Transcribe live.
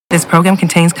This program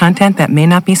contains content that may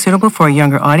not be suitable for a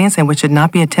younger audience and which should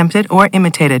not be attempted or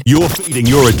imitated. You're feeding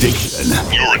your addiction.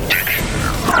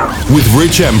 With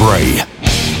Rich Embury.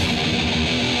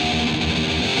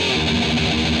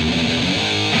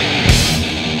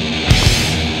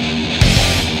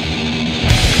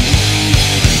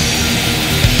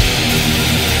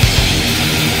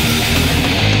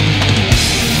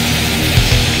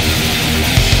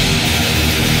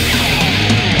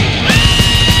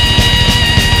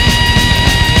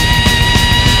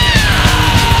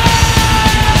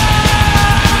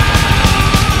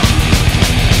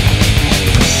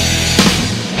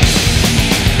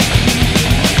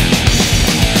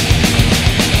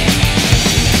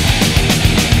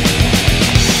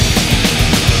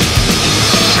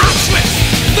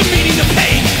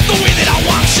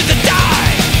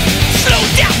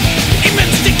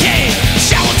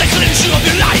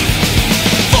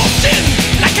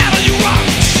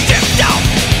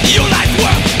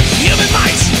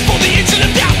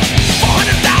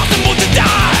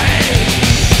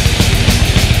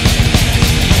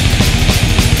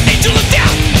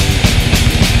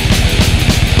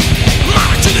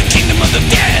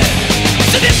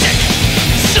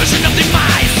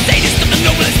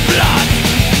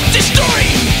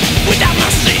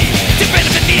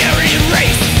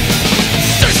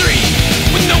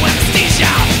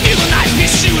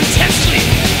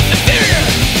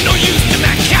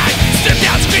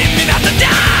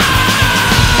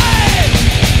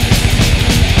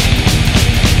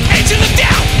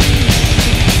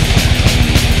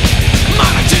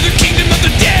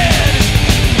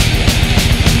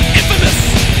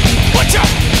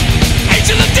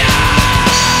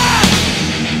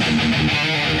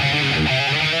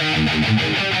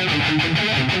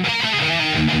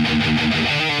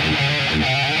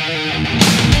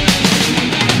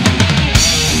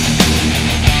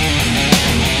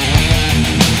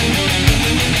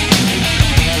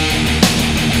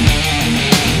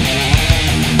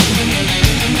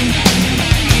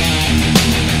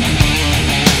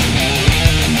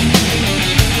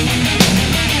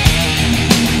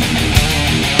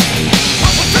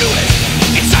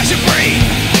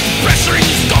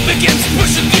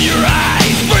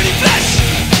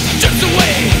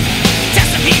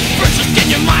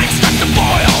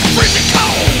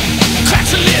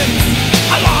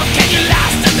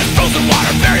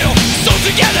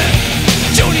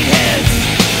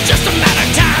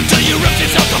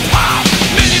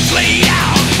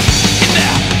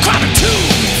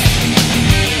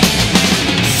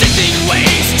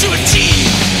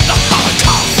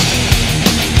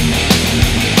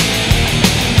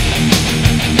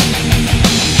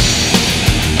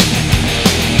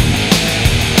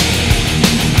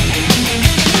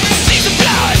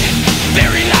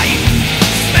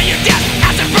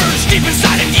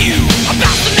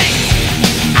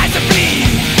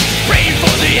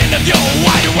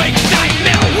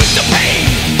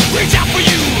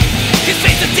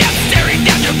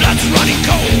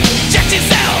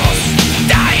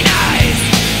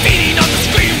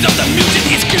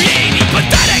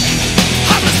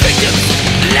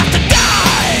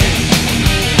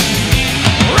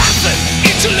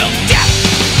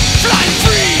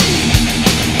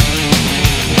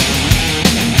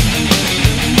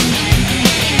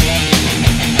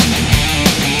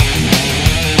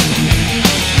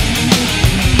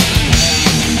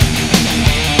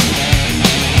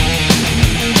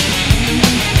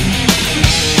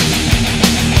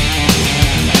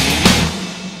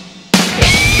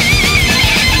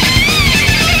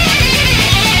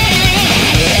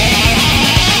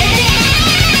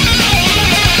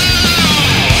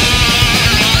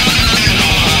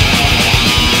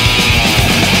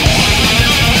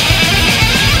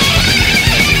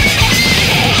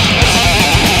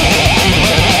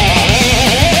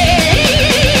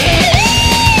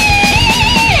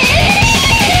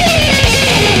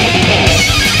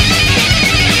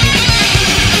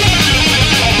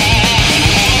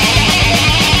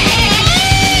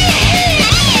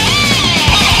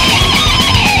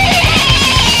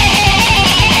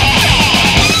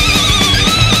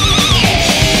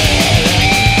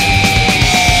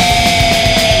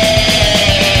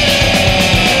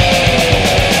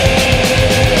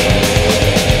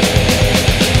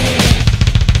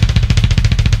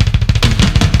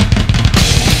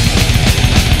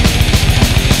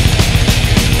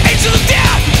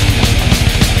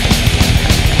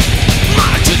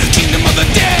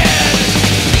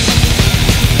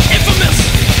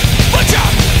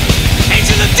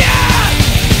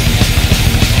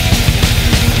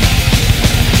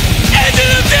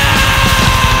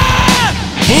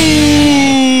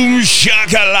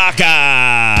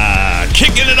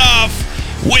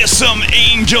 with some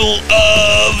Angel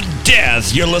of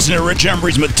Death. You're listening to Rich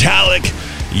Embury's Metallic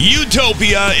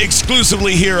Utopia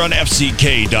exclusively here on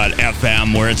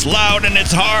FCK.FM, where it's loud and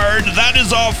it's hard. That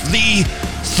is off the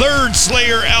third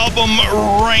Slayer album,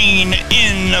 Rain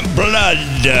in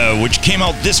Blood, which came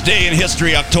out this day in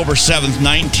history, October 7th,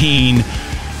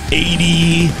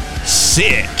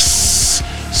 1986.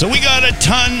 So we got a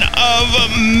ton of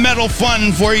metal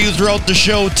fun for you throughout the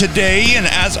show today, and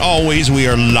as always, we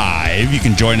are live. You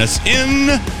can join us in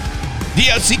the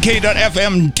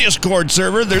FCK.FM Discord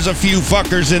server. There's a few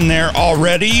fuckers in there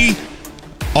already,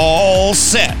 all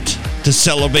set to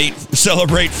celebrate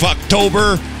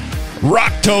Fucktober,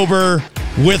 Rocktober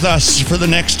with us for the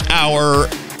next hour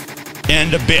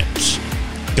and a bit.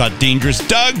 Got Dangerous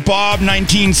Doug, Bob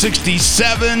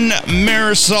 1967,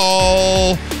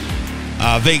 Marisol,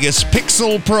 Vegas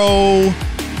Pixel Pro.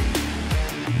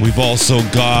 We've also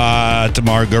got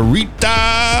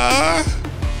Margarita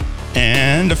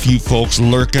and a few folks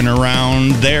lurking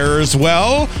around there as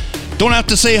well. Don't have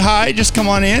to say hi, just come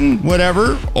on in,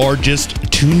 whatever, or just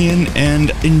tune in and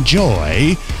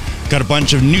enjoy. Got a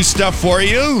bunch of new stuff for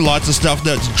you, lots of stuff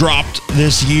that's dropped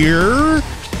this year,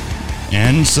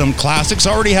 and some classics.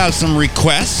 Already have some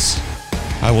requests.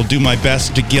 I will do my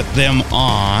best to get them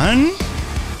on.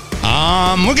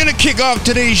 We're going to kick off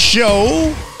today's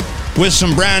show with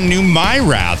some brand new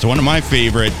Myrath, one of my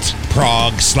favorite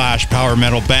prog/power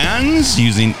metal bands,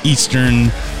 using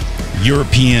Eastern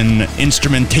European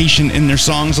instrumentation in their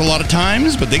songs a lot of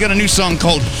times, but they got a new song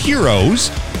called Heroes.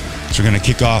 So we're going to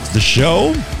kick off the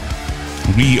show.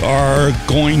 We are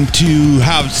going to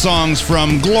have songs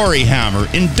from Glory Hammer,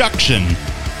 Induction,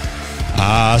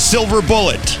 Silver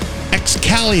Bullet,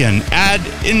 Excalion, Ad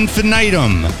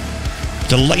Infinitum,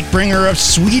 The Lightbringer of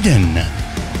Sweden,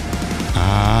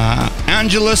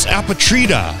 Angelus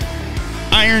Apatrida,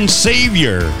 Iron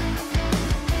Savior,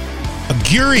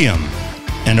 Agurium,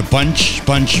 and a bunch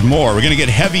more. We're going to get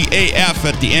heavy AF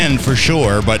at the end for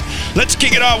sure, but let's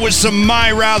kick it off with some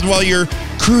Myrath while you're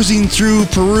perusing through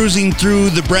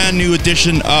the brand new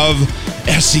edition of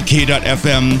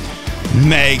FCK.FM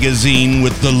magazine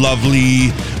with the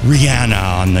lovely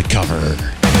Rihanna on the cover.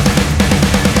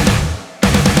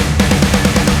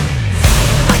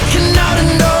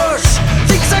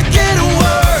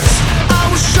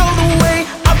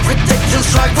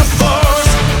 Strike with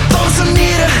force. Those who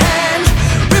need a hand,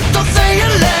 ripped off their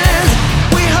land.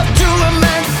 We have to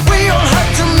lament, we all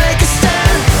have to make a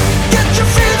stand. Get you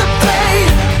feel the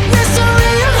pain,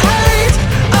 misery and hate,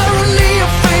 irony of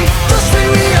fate. Thus we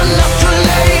are not too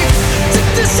late.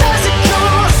 Take this as it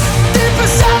comes, deep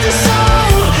inside your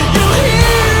soul. You'll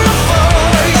hear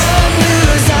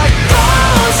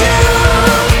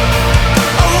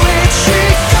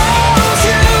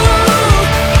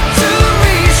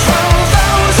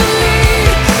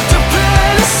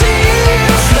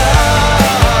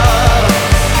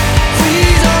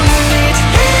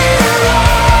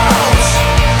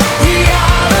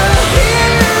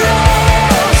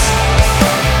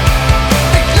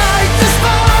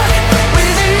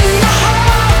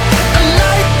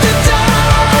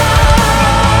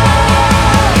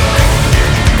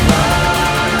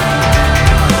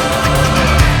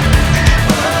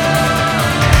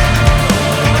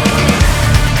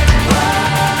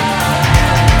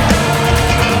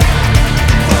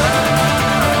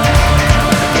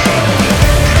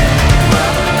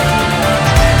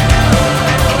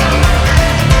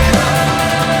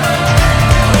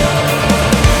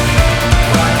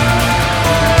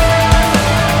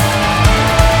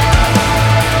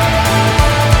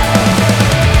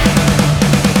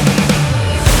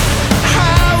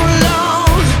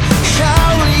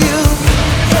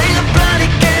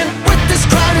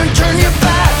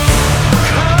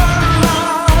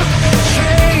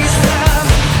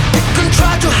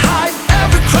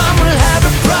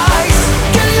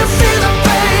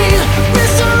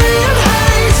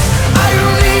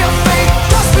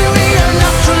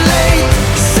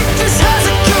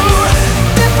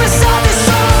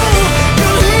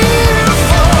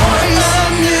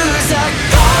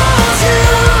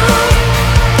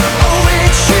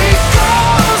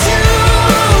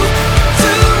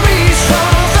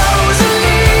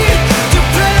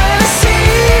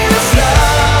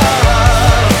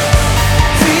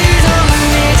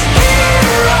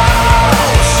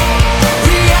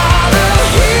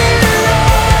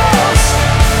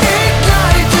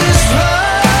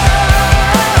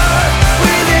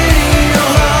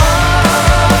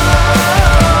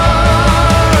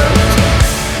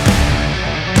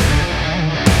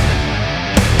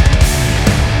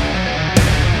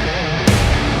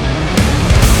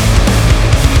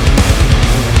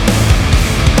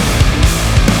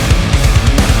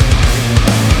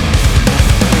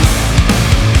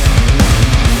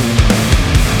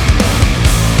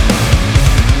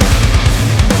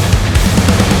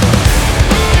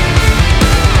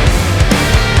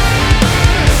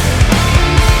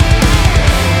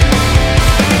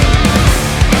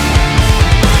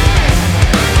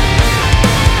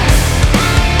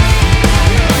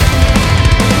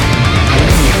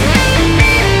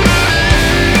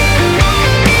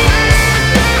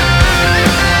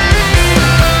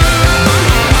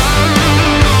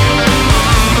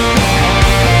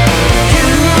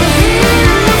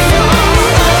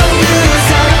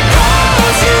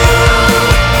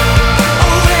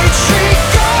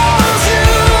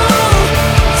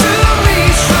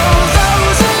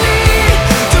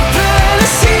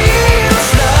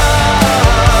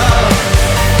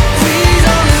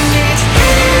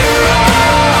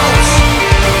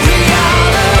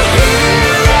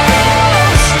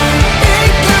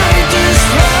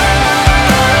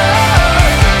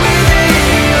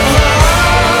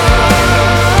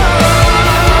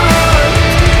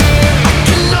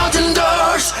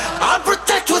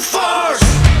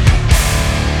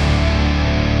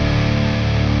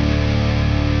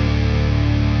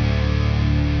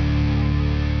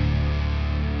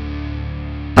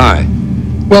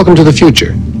Welcome to the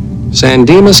future. San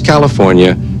Dimas,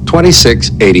 California,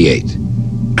 2688.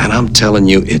 And I'm telling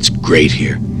you, it's great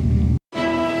here.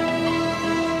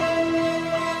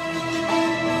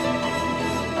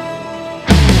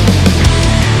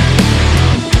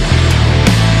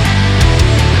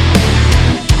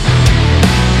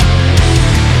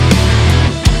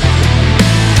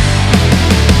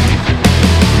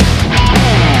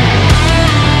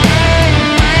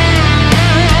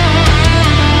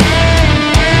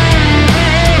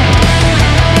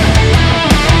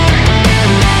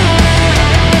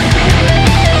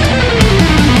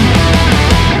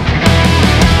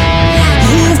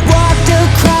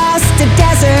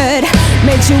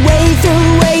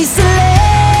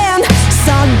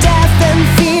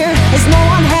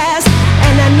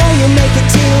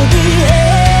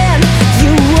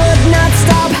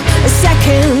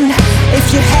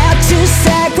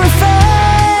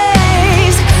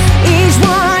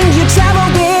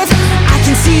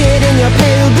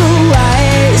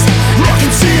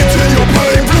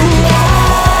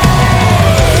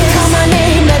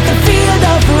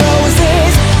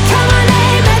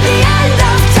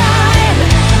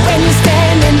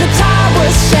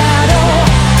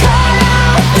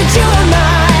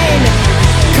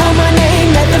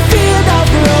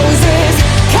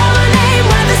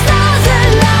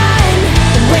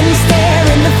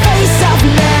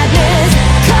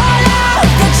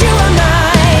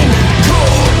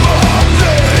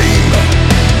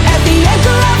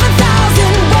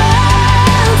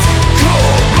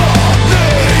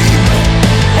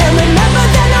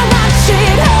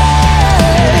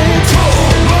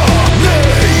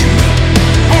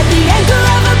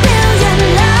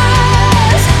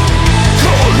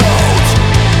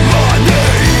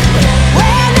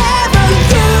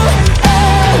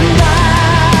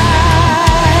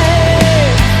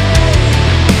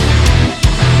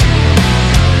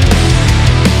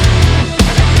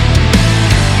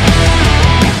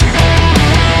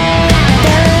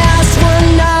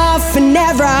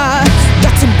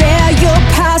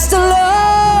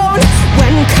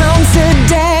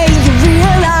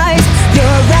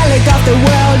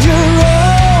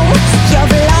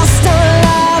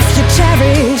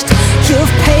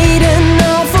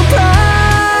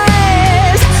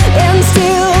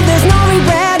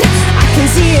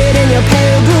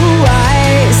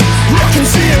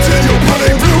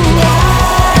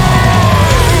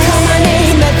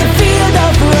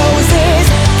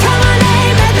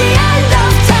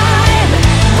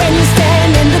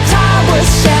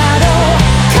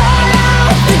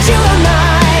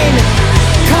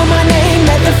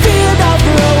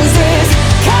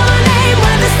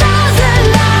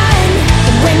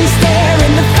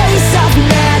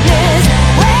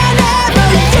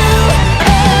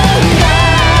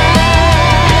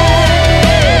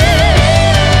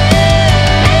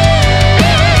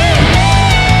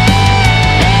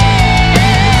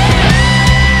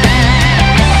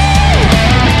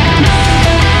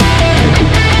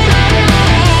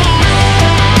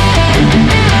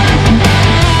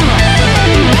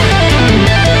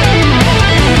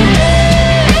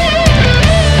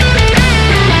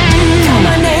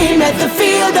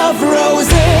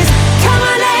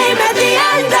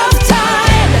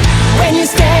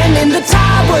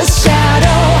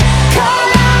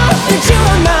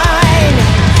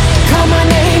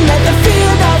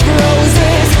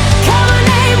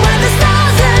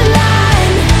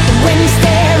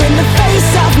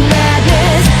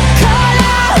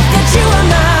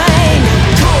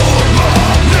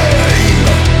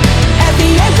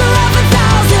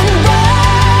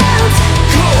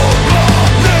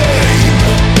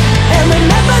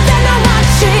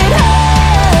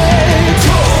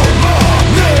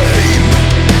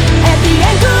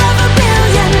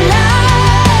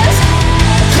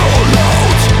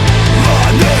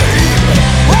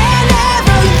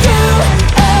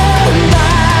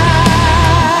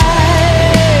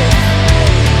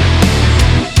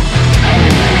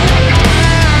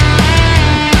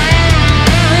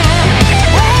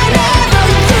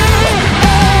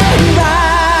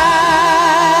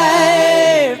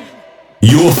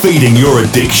 You're feeding your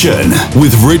addiction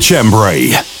with Rich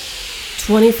Embury.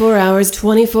 24 hours,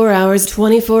 24 hours,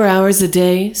 24 hours a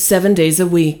day, 7 days a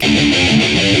week.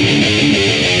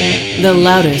 The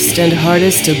loudest and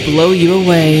hardest to blow you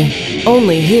away.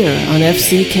 Only here on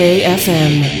FCK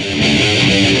FM.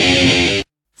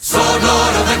 Sword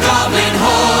Lord of the Goblin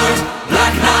Horde,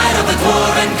 Black Knight of the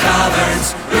Dwarven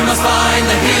Caverns, we must find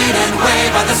the hidden way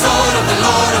by the sword of the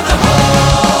Lord of the Horde.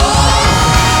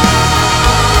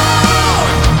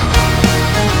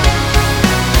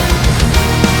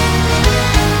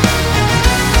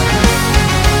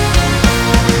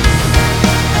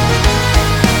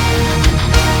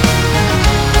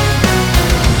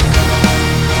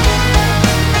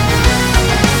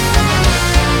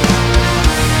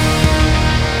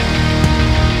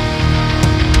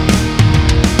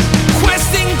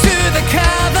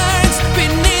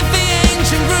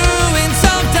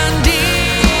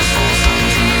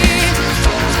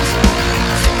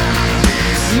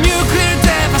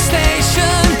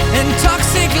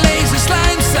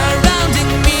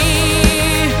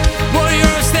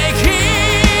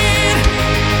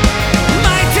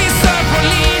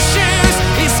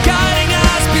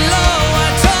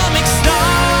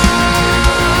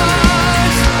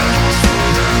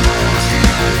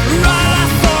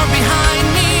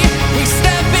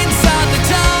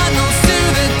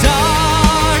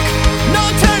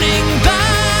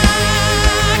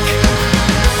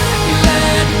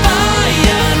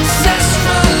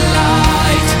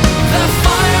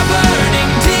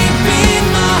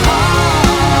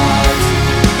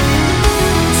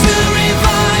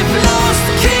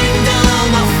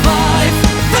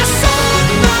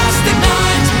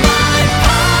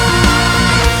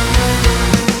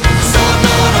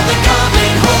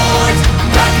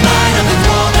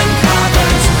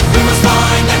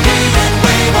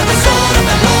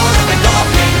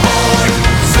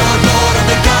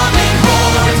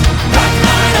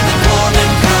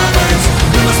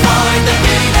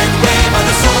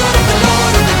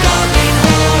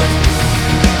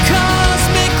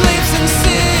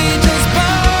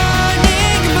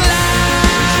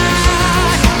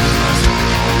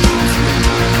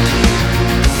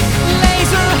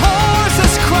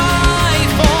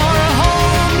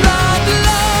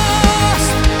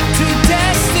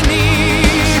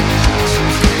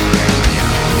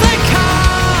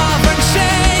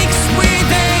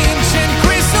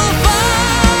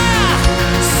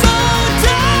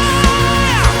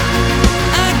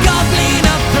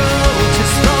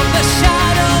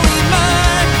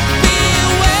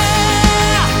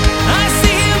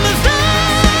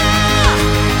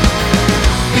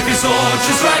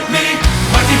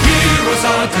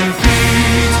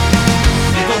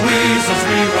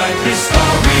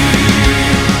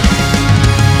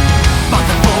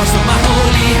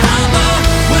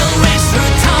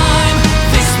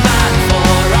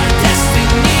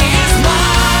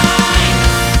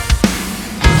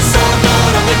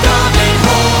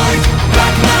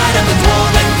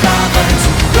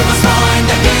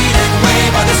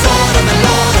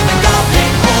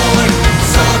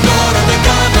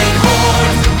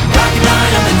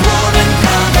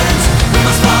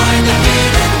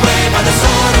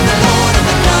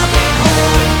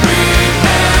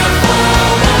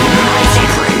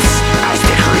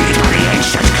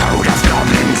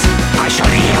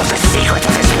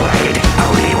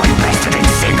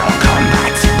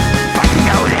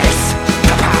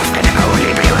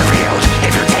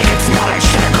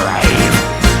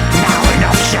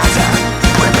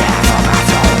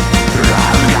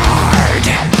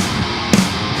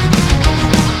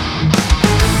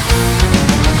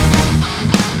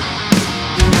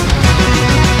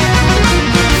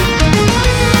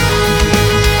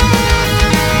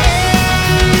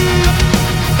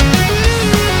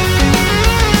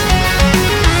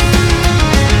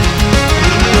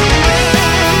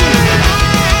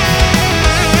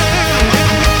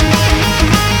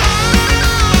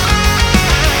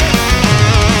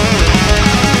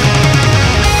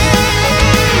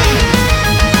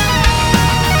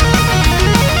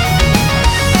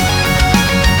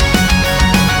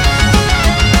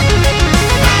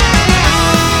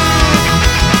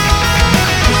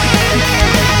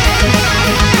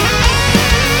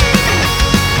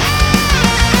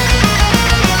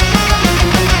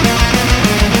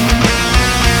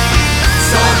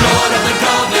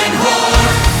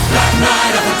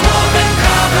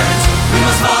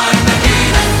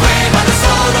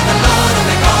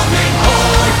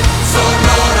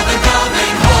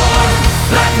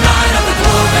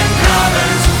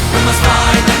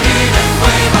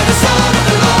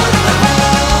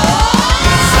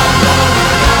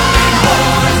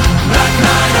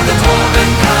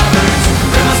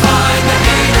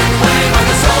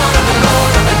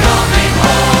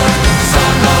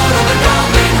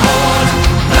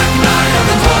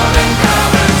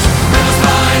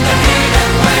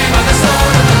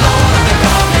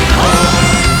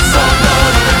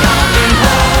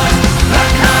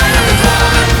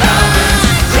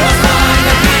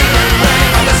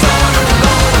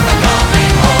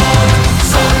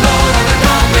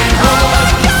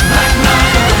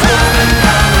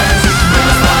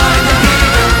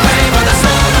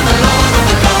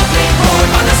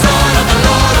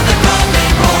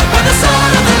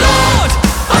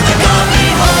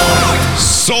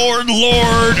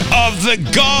 the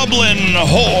Goblin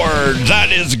Horde.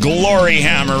 That is Glory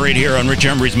Hammer right here on Rich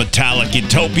Embury's Metallic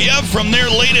Utopia from their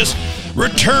latest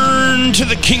Return to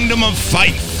the Kingdom of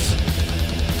Fife.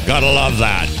 Gotta love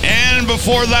that. And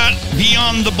before that,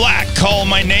 Beyond the Black, Call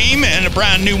My Name, and a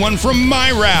brand new one from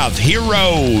Myrath,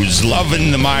 Heroes.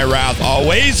 Loving the Myrath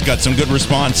always. Got some good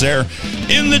response there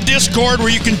in the Discord where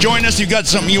you can join us. You got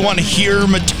something you want to hear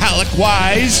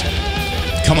metallic-wise,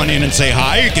 come on in and say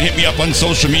hi. You can hit me up on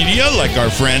social media like our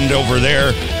friend over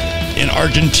there in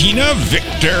Argentina,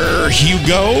 Victor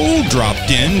Hugo,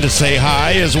 dropped in to say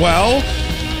hi as well.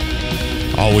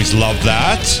 Always love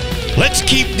that. Let's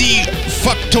keep the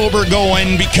Fucktober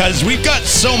going because we've got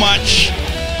so much,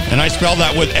 and I spell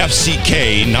that with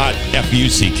F-C-K, not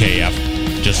F-U-C-K-F,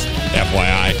 just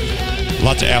FYI.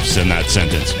 Lots of F's in that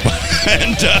sentence.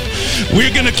 And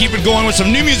we're going to keep it going with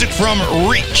some new music from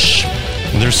Reach.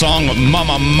 Their song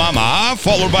Mama Mama,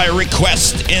 followed by a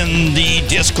request in the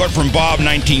Discord from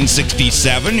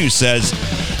Bob1967, who says,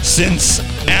 since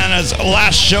Anna's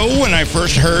last show when I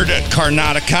first heard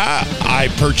Karnataka, I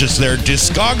purchased their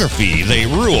discography. They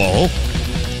rule.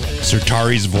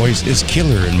 Sirtari's voice is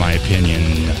killer, in my opinion.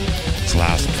 It's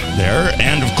last there.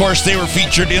 And, of course, they were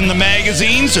featured in the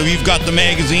magazine. So if you've got the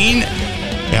magazine,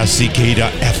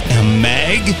 SCK.FM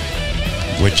Mag,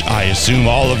 which I assume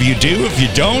all of you do. If you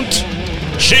don't,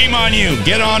 shame on you.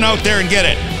 Get on out there and get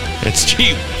it. It's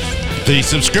cheap. The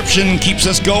subscription keeps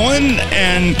us going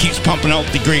and keeps pumping out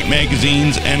the great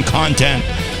magazines and content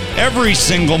every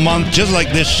single month, just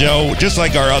like this show, just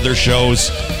like our other shows.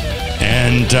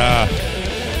 And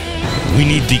we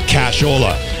need the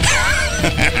cashola.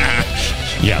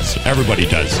 Yes, everybody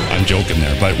does. I'm joking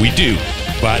there, but we do.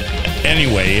 But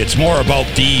anyway, it's more about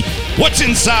the what's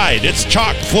inside. It's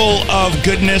chock full of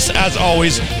goodness, as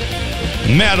always.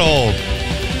 Metal,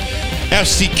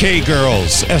 FCK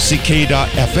girls,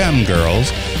 FCK.FM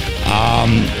girls,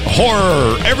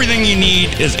 horror, everything you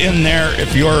need is in there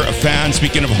if you're a fan.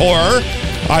 Speaking of horror,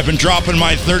 I've been dropping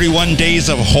my 31 days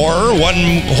of horror,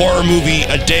 one horror movie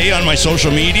a day on my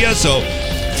social media, so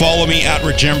follow me at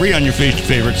Rich Embury on your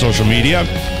favorite social media.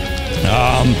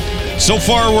 So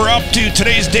far, we're up to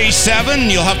today's day 7.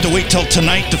 You'll have to wait till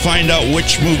tonight to find out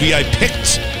which movie I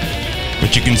picked,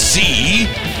 but you can see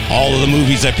all of the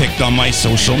movies I picked on my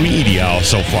social media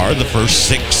so far, the first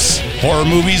 6 horror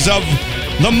movies of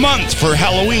the month for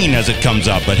Halloween as it comes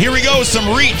up. But here we go,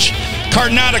 some Reach,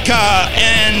 Karnataka,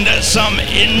 and some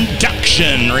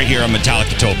Induction right here on Metallic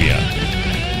Utopia.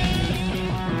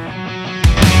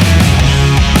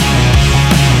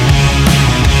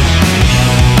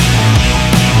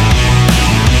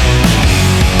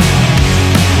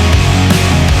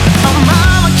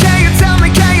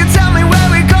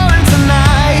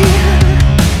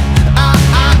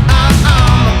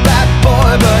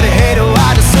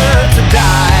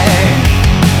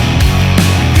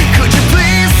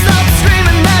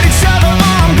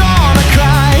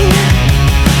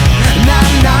 Nah,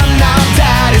 nah, nah.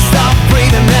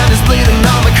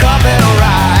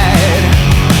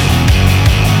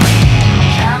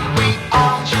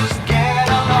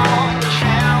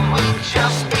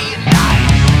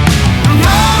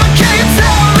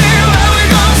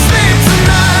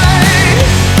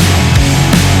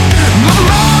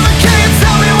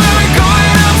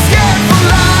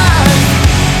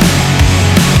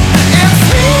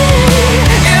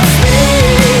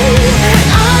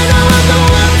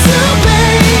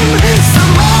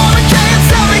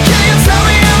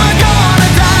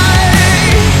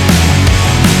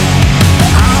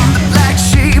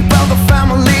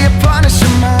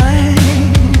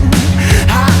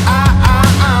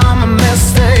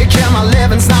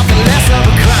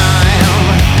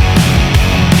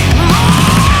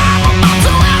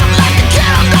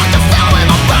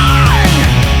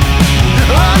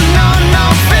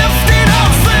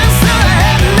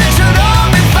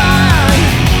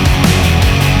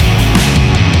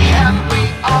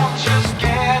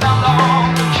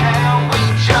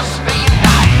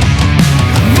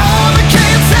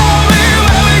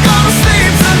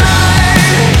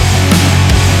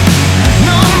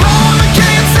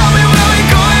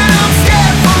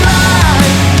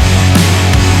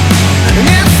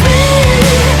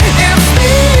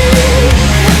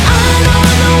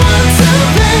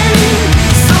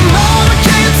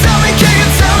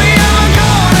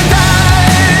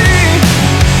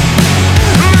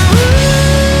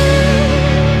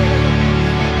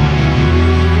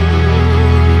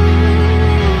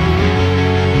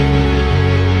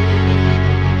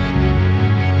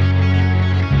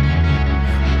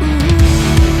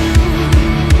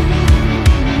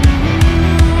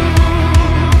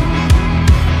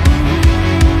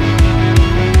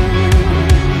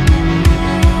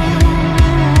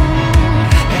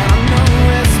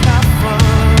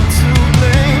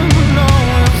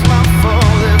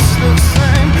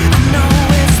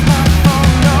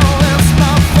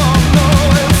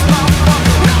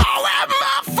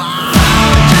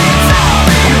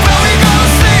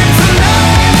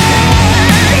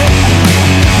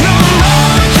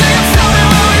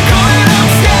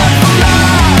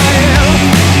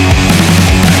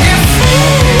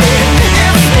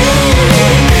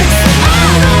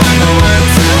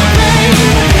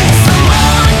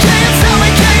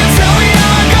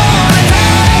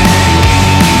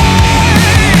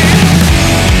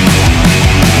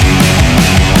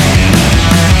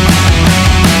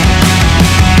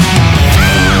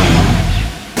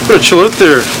 Better chill out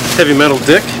there, heavy metal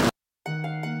dick.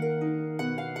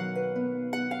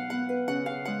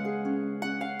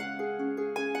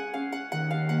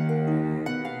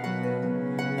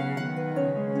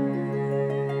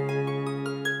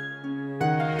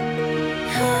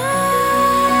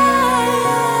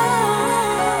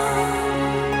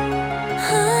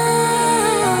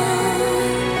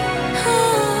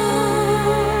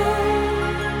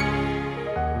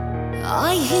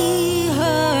 I hear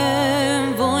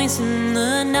her voice in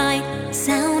the night,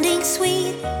 sounding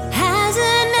sweet as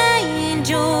an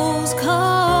angel's call.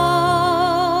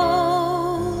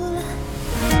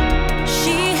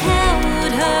 She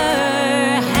held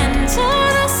her hand to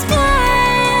the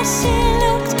sky as she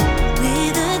looked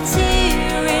with a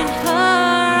tear in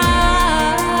her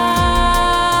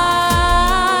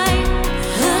eye.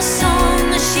 The song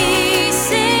that she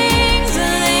sings,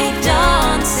 they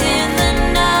dance in the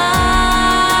night.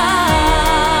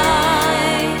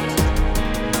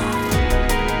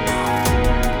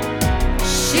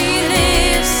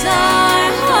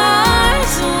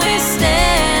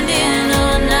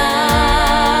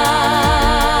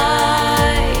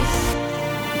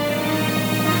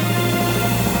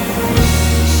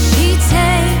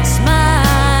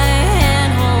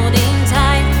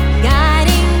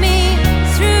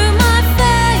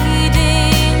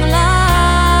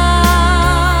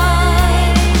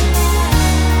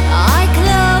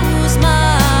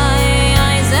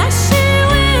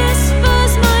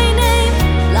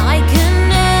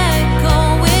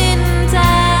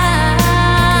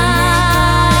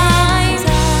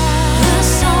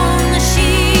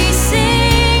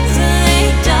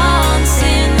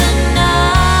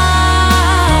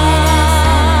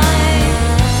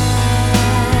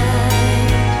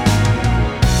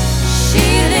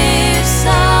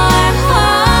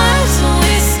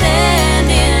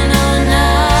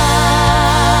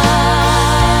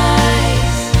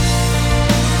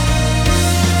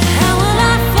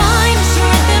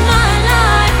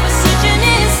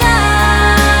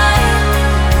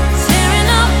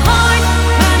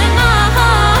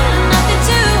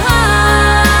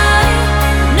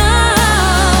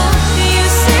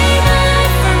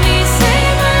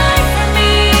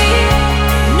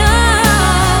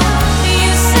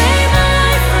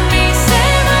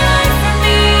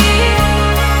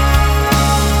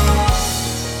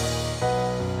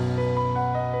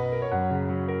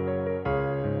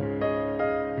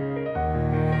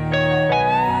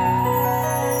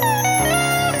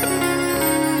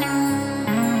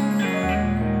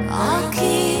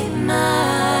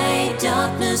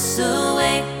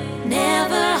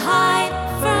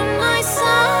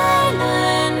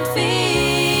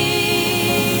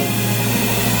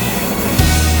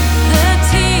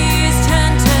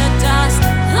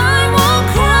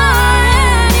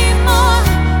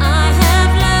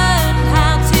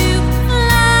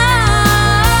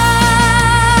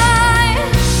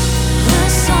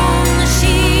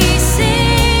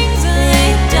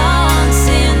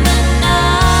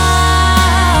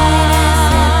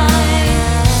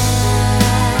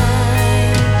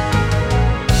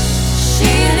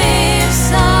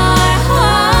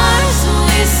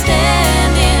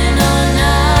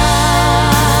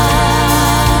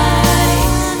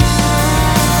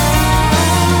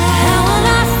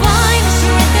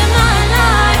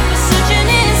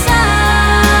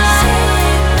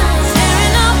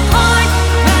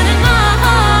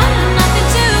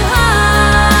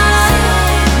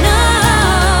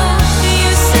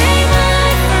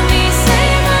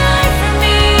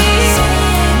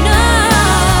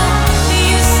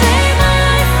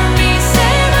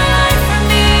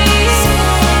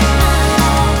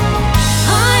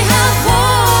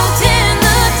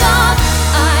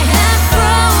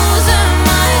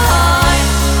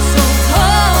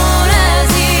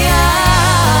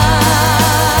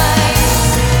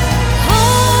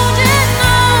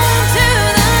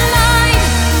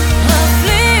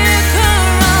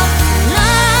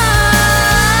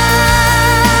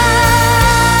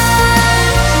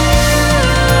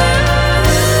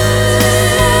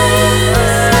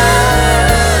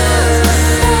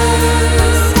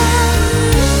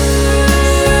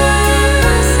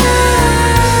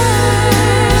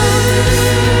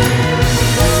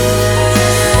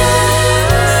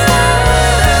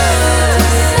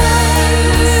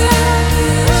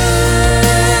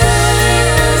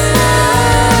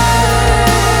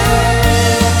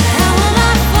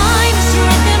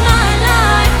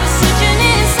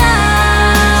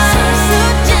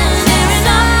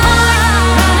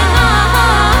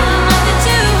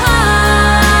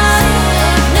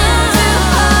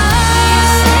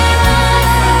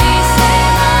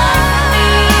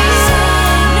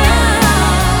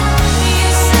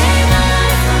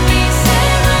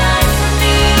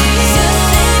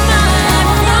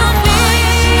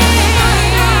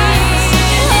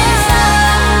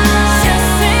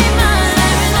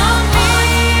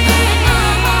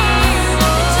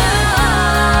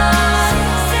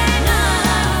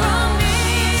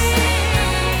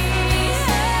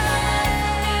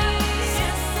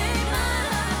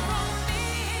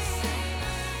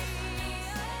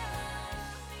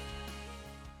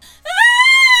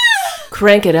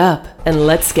 Crank it up and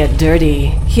let's get dirty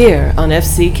here on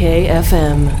FCK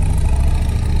FM.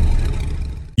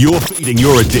 You're feeding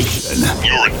your addiction.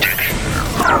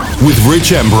 With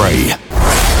Rich Embury.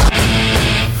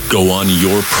 Go on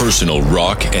your personal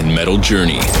rock and metal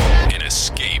journey and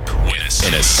escape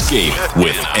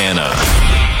with Anna.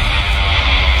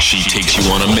 She takes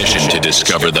you on a mission to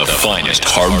discover the finest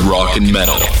hard rock and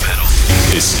metal.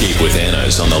 Escape with Anna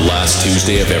is on the last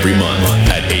Tuesday of every month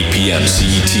at 8 p.m.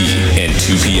 CET and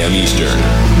 2 p.m. Eastern.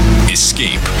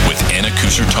 Escape with Anna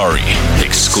Kusartari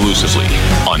exclusively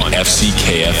on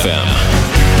FCK FM.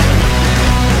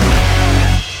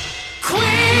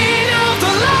 Queen of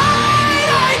the light,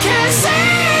 I can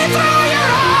see through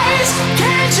your eyes.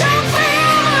 Can't you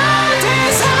feel my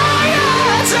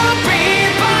desire to be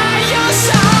by your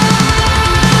side?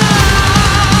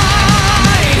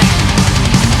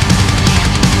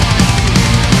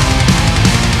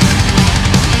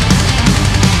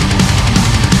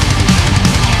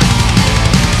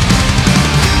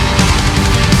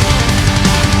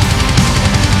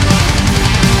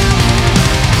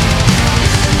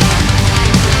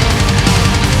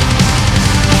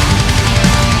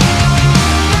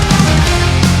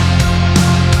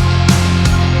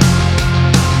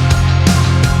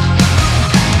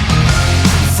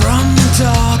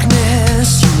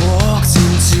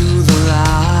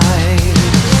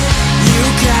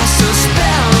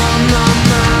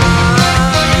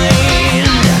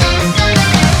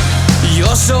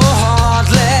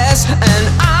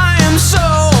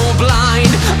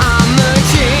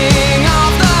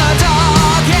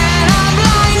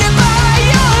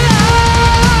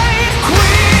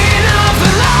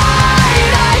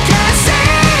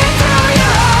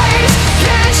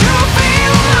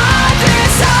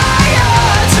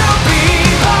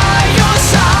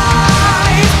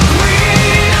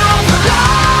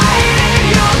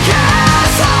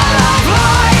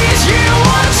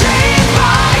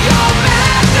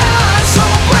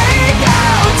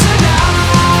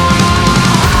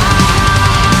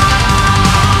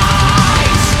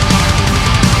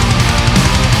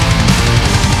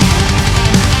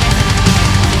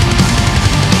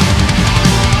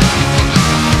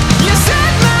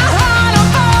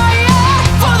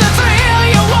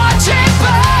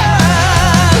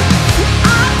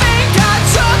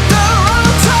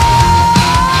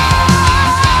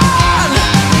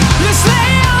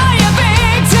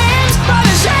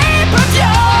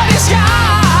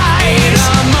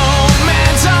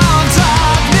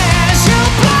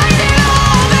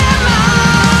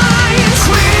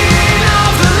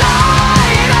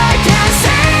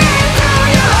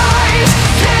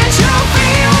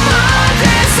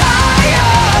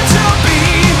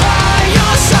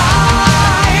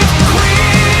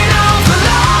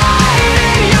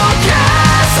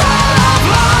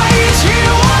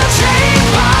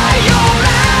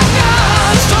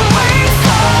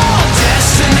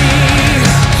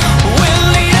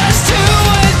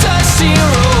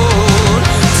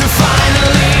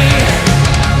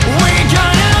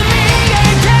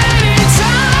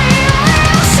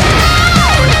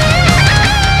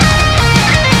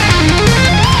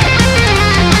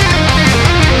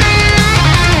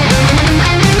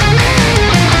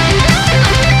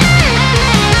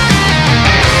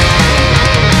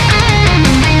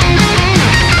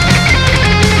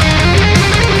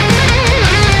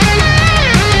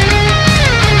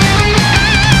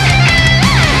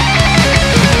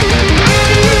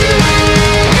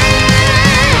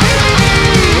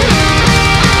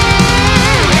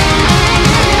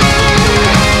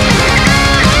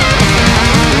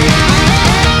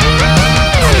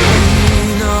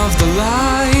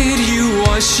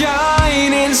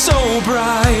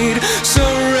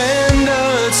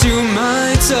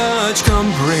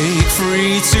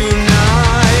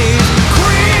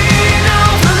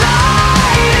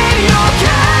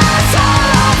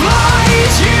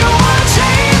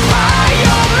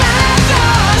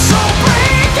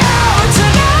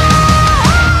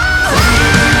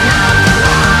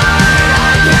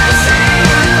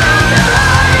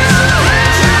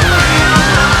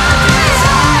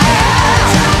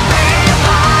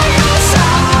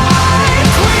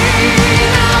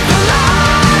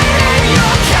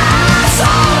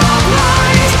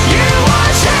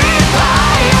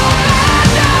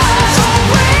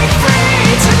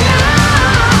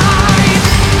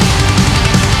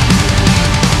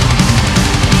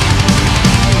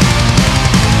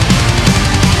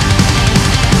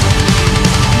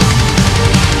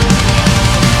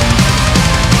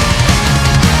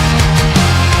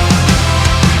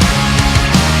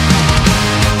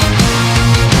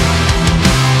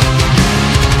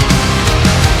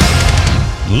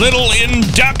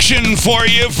 introduction for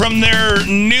you from their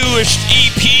newest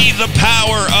EP, The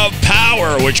Power of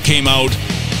Power, which came out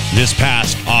this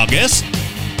past August.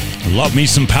 Love me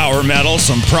some power metal,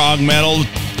 some prog metal.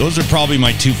 Those are probably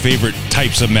my two favorite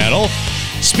types of metal.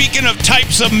 Speaking of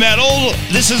types of metal,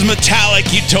 this is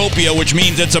metallic utopia, which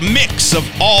means it's a mix of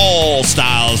all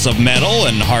styles of metal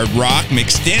and hard rock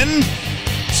mixed in.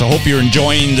 So hope you're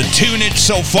enjoying the tunage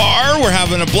so far. We're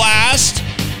having a blast.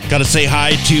 Got to say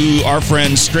hi to our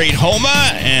friend Straight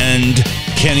Homa and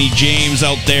Kenny James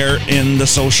out there in the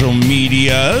social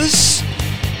medias.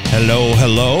 Hello,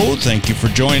 hello. Thank you for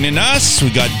joining us. We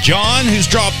got John, who's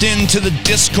dropped into the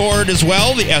Discord as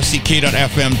well, the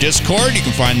FCK.FM Discord. You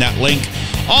can find that link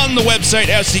on the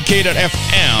website,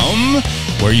 FCK.FM,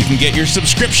 where you can get your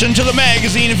subscription to the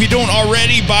magazine. If you don't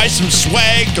already, buy some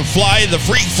swag to fly the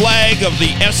freak flag of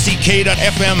the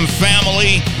FCK.FM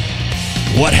family.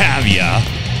 What have ya?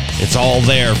 It's all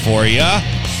there for ya.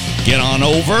 Get on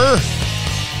over.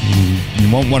 You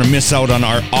won't want to miss out on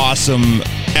our awesome,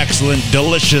 excellent,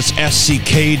 delicious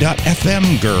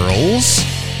FCK.FM girls.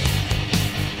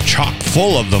 Chock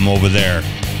full of them over there.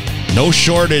 No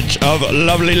shortage of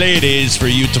lovely ladies for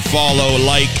you to follow,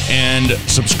 like, and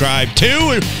subscribe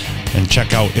to. And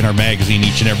check out in our magazine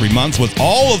each and every month with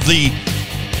all of the...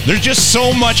 There's just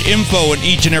so much info in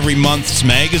each and every month's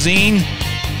magazine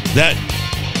that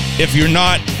if you're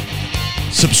not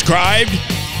subscribed,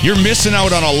 you're missing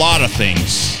out on a lot of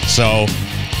things. So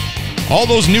all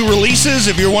those new releases,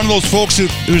 if you're one of those folks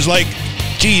who's like,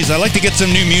 geez, I like to get some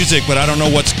new music, but I don't know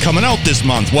what's coming out this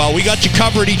month. Well, we got you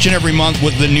covered each and every month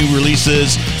with the new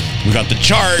releases. We got the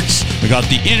charts, we got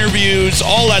the interviews,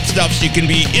 all that stuff, so you can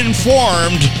be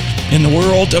informed in the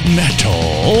world of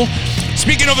metal.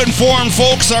 Speaking of informed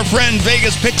folks, our friend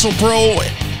Vegas Pixel Pro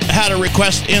had a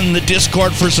request in the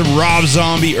Discord for some Rob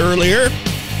Zombie earlier.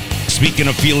 Speaking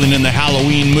of feeling in the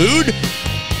Halloween mood,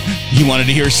 you wanted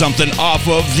to hear something off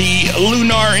of the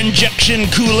Lunar Injection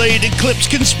Kool-Aid Eclipse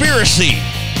Conspiracy.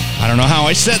 I don't know how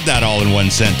I said that all in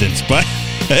one sentence, but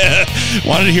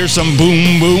wanted to hear some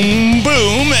boom, boom,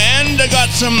 boom. And I got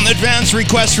some advance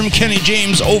requests from Kenny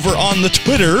James over on the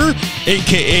Twitter,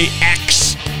 a.k.a.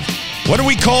 X. What do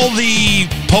we call the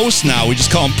posts now? We just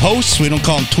call them posts? We don't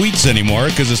call them tweets anymore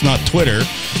because it's not Twitter.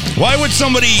 Why would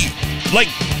somebody, like,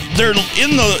 they're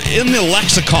in the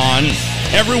lexicon,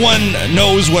 everyone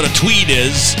knows what a tweet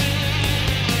is,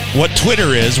 what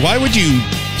Twitter is. Why would you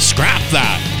scrap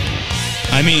that?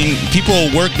 I mean, people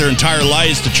work their entire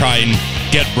lives to try and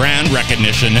get brand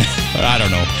recognition. I don't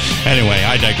know. Anyway,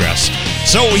 I digress.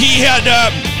 So he had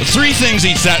 3 things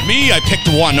he sent me. I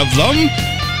picked one of them.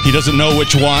 He doesn't know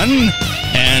which one,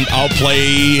 and I'll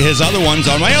play his other ones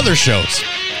on my other shows.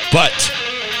 But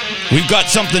we've got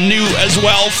something new as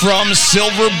well from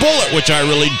Silver Bullet, which I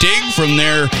really dig, from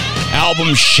their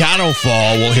album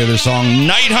Shadowfall. We'll hear the song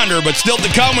Night Hunter, but still to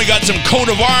come, we got some coat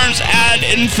of arms ad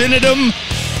infinitum,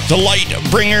 the Light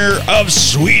Bringer of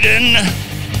Sweden,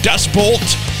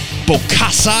 Dustbolt,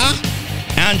 Bokassa,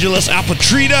 Angelus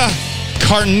Apatrida,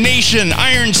 Carnation,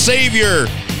 Iron Savior.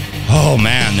 Oh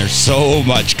man, there's so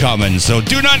much coming. So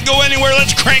do not go anywhere.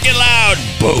 Let's crank it loud.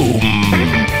 Boom.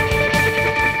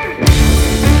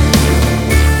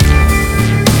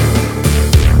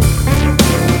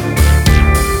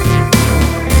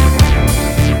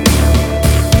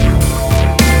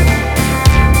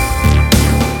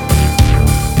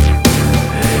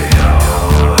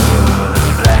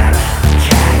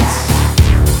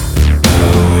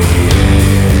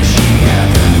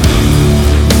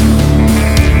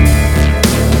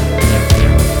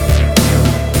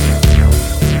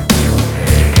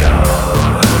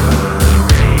 Go.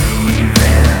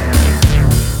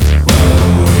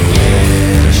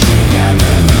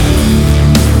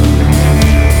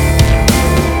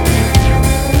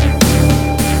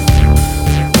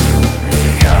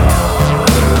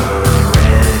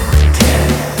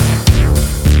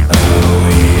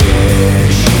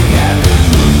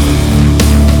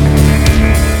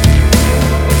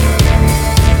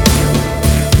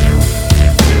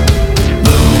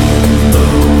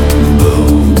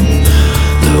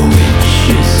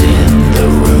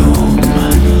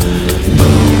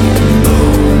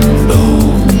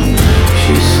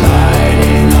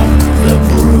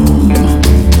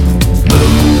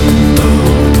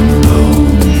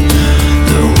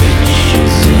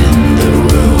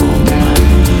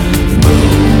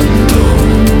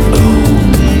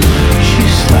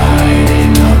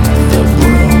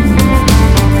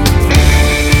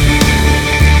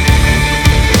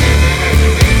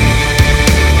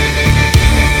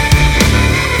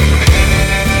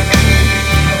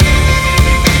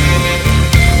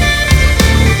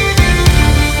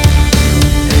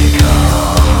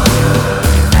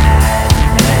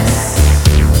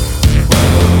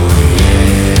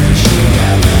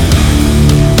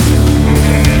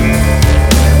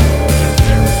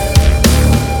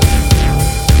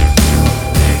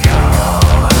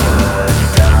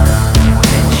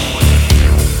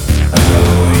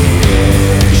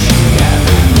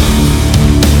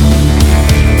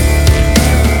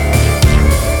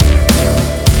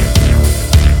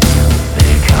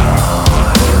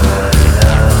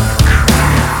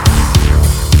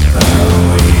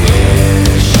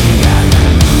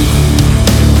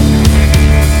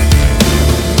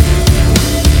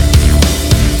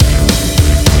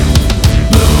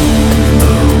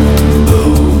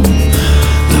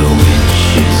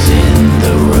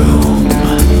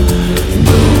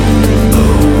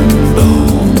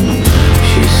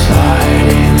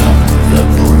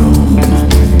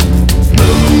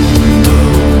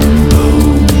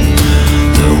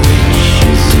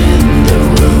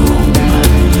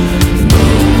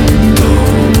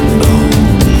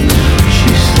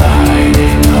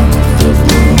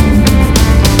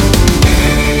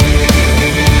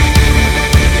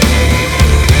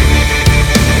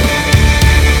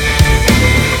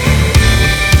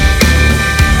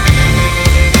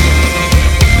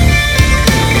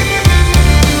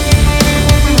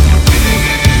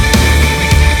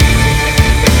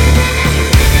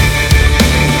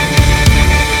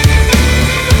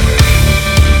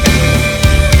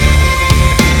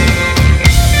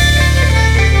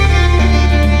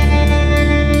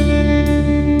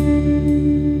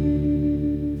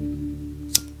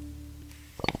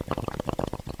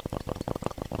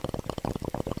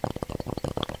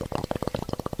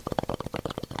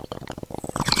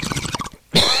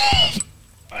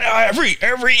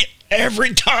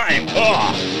 every time.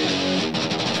 Oh.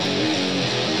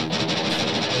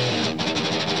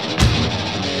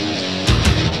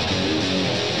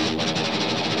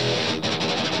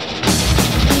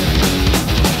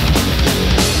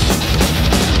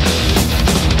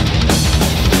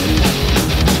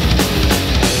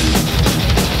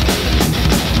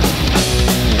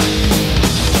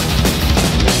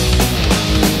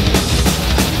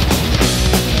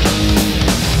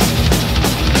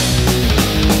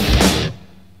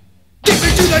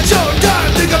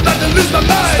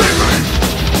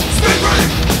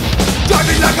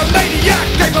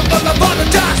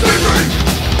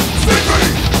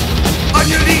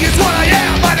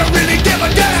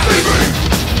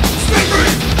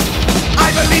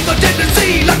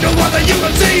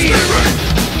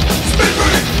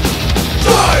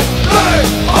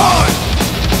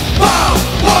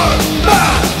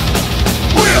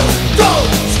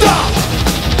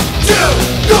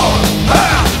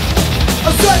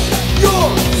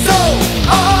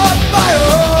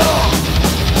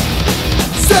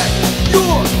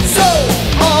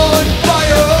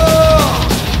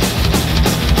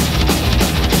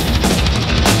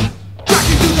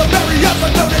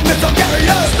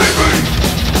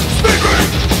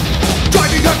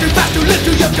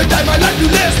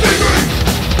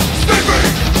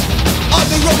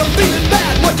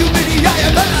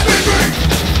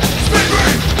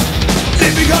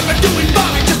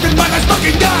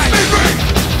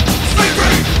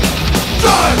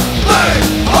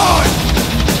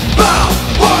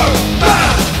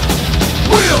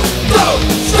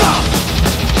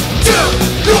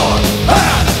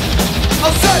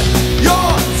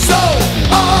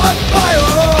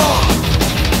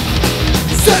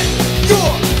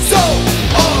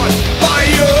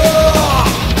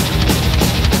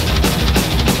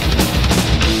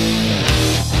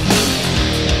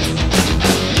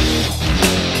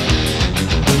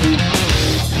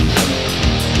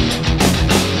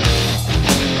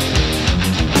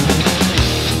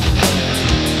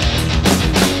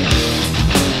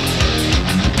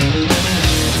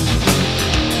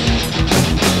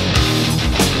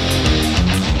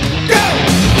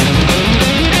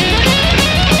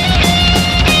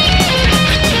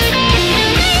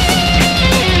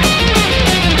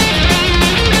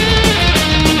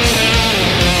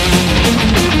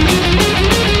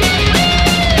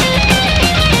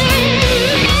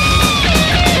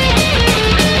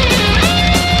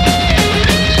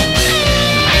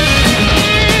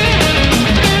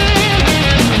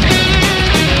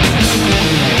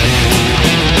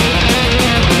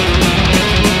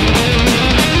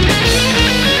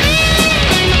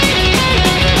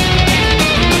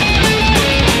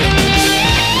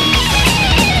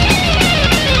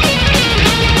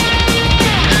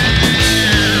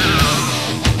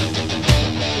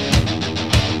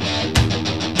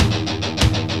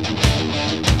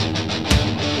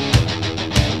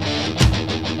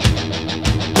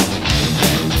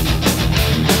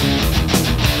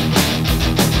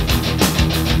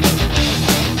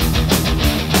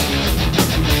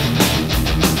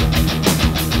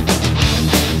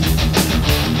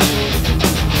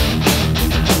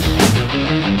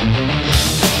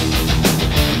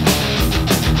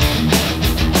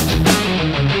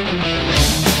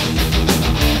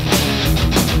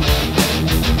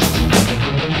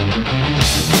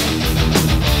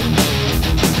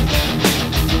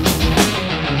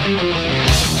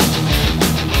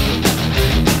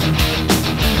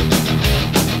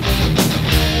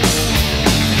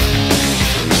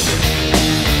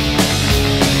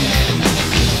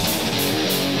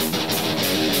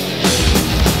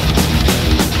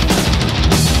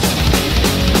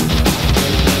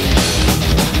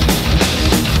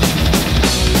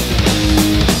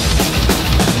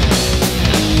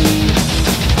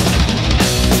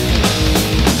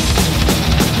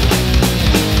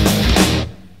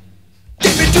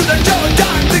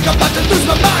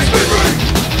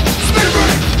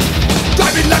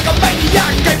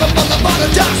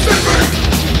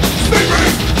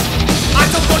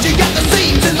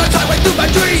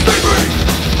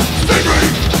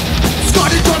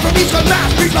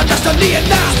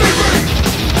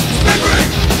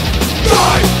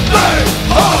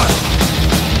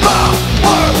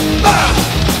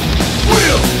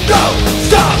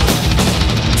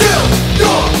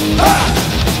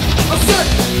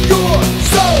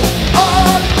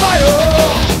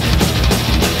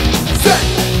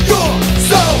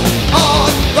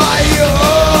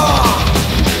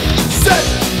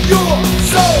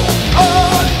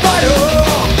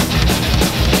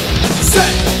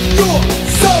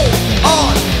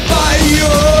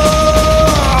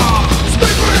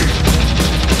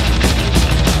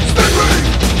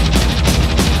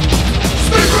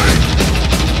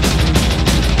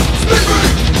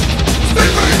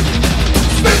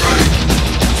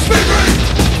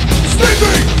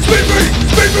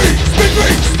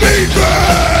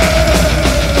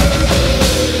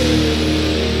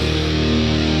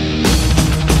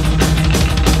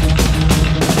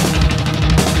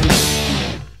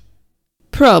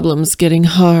 problem's getting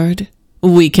hard,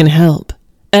 we can help.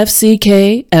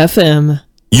 FCK FM.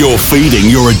 You're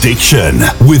feeding your addiction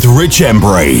with Rich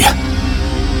Embury.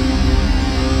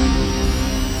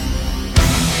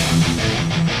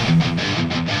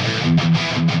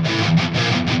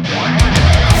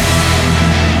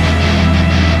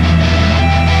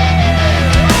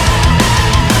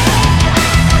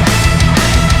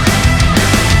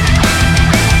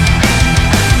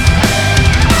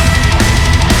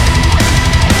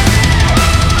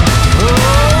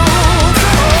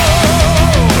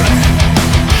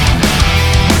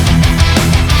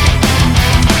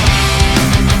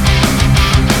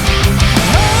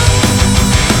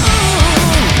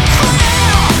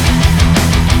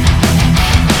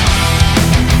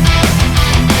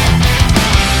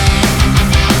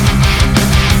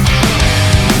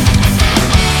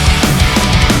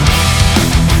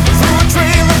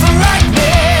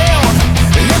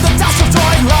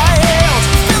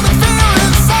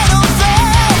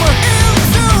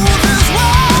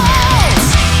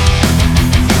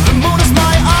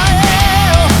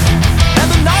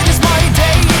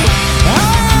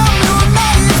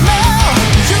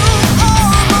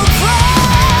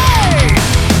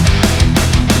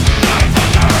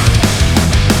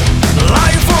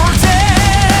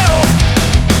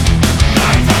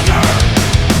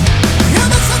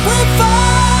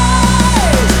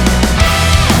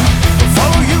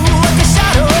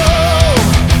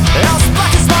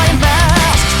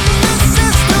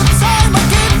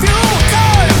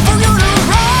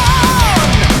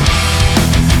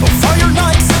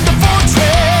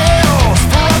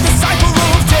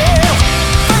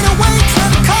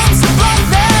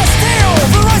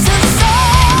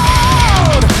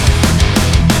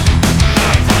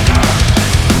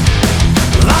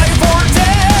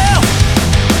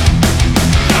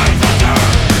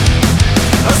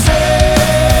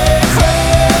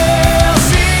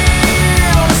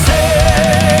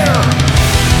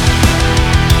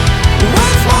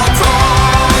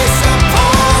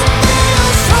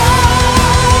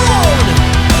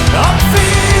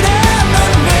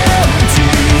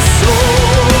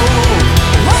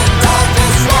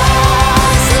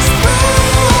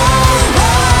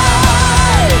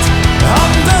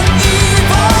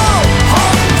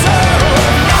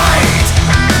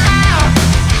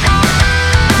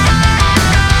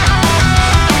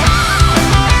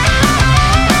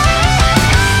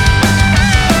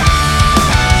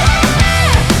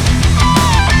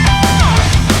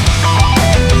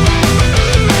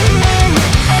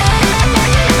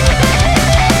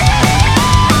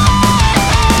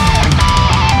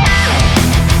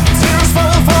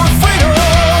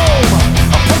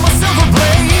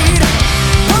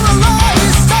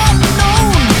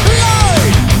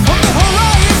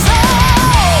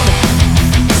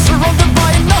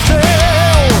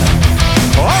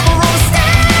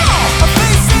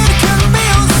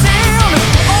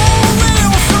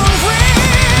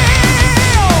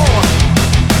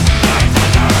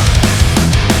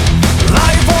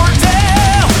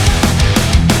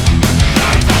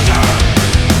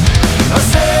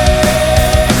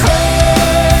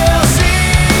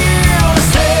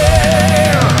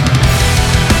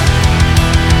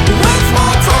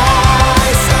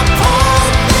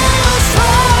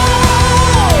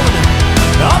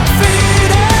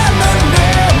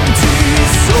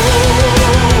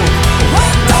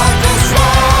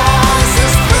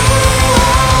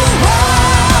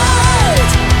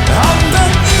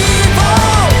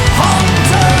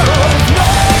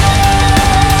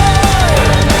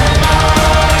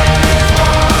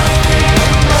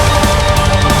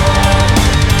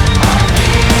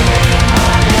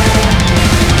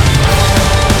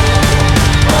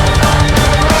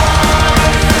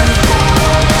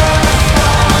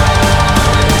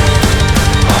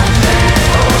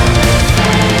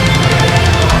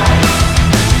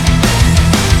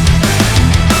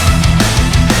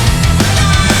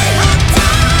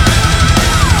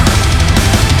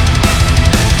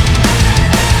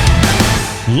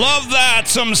 Love that.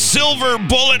 Some Silver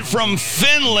Bullet from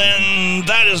Finland.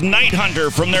 That is Night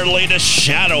Hunter from their latest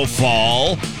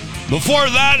Shadowfall. Before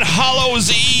that,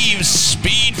 Hollow's Eve,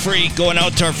 Speed Freak, going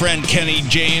out to our friend Kenny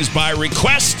James by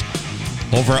request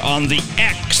over on the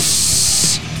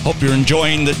X. Hope you're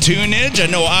enjoying the tunage. I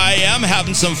know I am,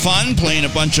 having some fun playing a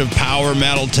bunch of power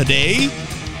metal today.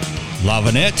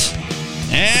 Loving it.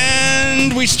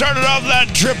 And we started off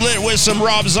that triplet with some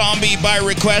Rob Zombie by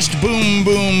request, Boom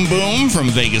Boom Boom from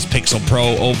Vegas Pixel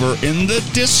Pro over in the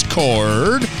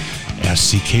Discord,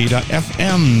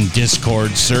 SCK.FM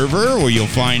Discord server, where you'll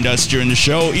find us during the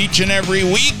show each and every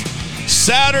week.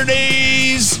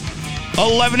 Saturdays,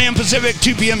 11 a.m. Pacific,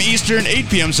 2 p.m. Eastern, 8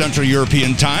 p.m. Central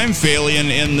European Time. Phalian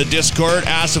in the Discord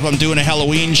asked if I'm doing a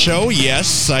Halloween show.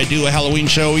 Yes, I do a Halloween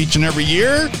show each and every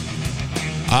year.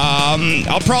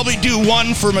 I'll probably do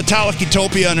one for Metallic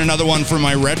Utopia and another one for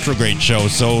my Retrograde show.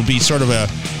 So it'll be sort of a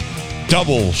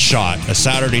double shot, a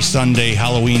Saturday, Sunday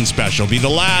Halloween special. It'll be the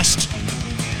last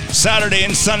Saturday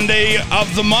and Sunday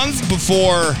of the month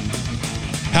before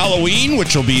Halloween,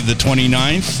 which will be the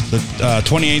 29th, the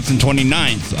 28th and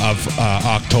 29th of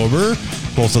October.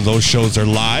 Both of those shows are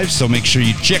live, so make sure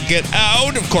you check it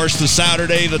out. Of course, the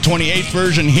Saturday, the 28th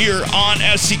version here on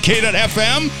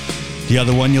SCK.FM. The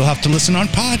other one you'll have to listen on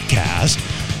podcast.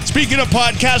 Speaking of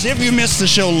podcasts, if you missed the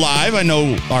show live, I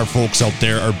know our folks out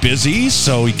there are busy,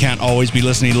 so you can't always be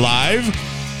listening live.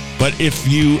 But if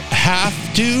you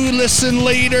have to listen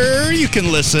later, you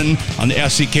can listen on the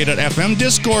SCK.FM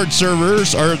Discord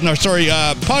servers,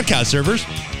 podcast servers.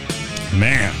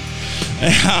 Man.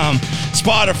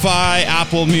 Spotify,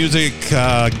 Apple Music,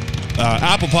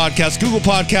 Apple Podcasts, Google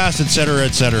Podcasts, etc.,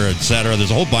 etc., etc.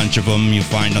 There's a whole bunch of them you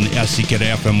find on the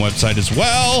SCK.FM website as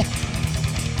well.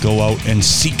 Go out and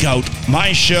seek out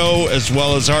my show as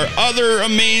well as our other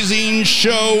amazing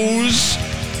shows.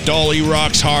 Dolly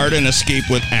Rocks Hard and Escape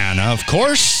with Anna, of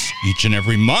course. Each and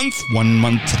every month,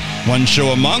 one show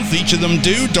a month. Each of them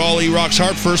do. Dolly Rocks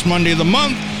Hard, first Monday of the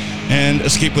month, and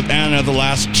Escape with Anna the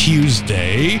last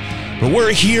Tuesday. But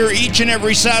we're here each and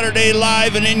every Saturday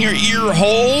live and in your ear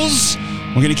holes.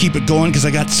 We're going to keep it going because I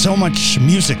got so much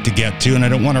music to get to and I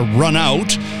don't want to run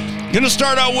out. Going to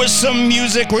start out with some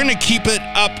music. We're going to keep it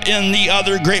up in the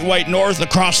other Great White North,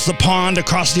 across the pond,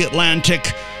 across the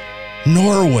Atlantic,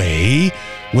 Norway,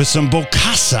 with some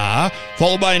Bokassa,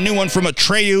 followed by a new one from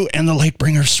Atreyu and the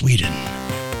Lightbringer of Sweden.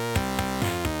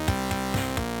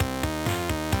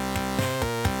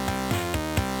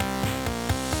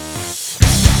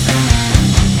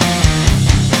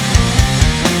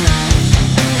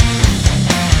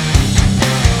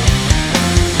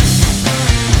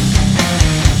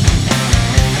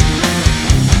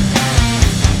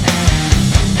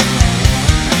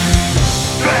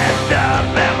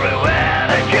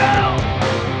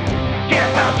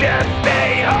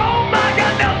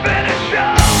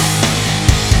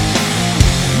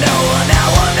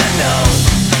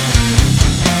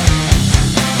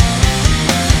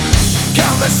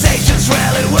 Conversations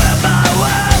rarely were my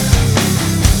world.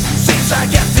 Seems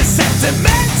like empty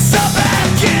sentiments of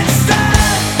Afghanistan.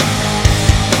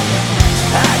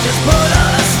 I just put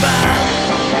on a smile.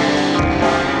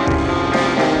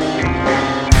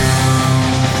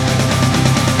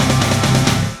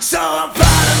 So I'm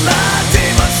part of my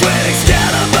demons with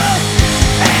Excalibur,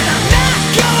 and I'm not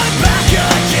going back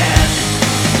again.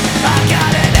 I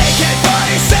got an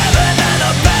AK-47 and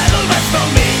a battle rests for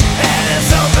me, and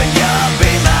it's open you'll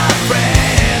be my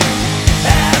friend.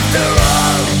 After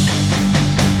all,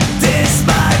 this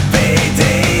might be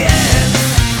the end.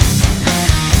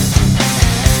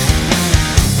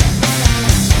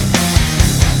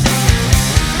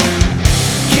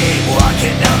 Keep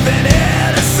walking, nothing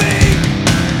here to see.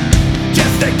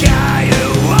 Just a guy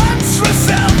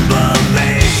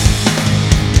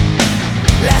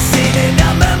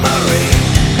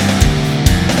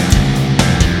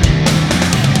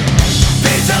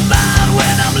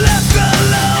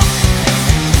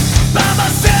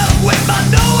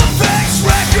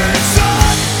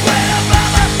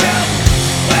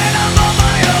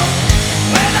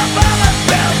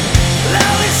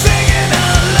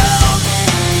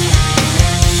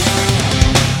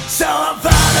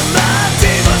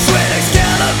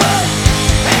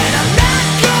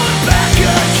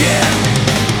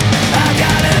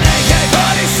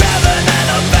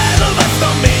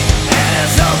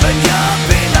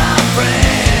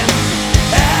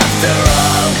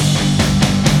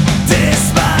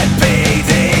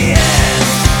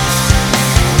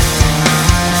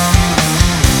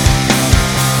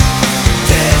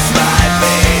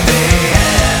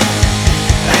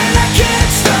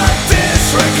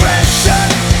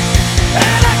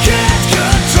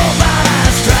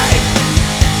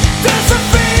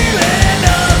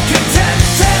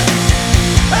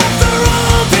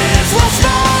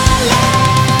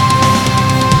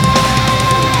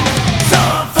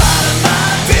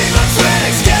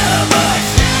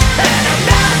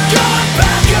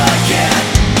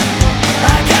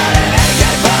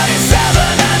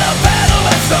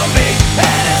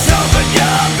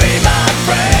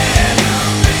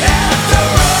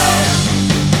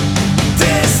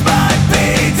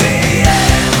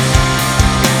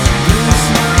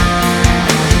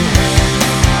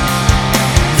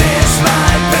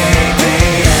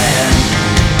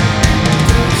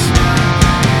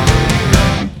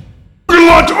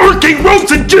fucking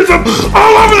roasted jism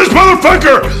all over this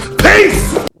motherfucker!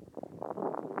 Peace!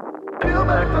 Peel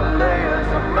back the layers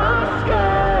of my skin.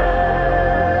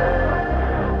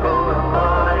 Who am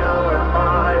I? Who am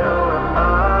I? Who am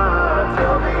I?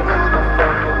 Tell me who the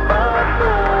fuck am I?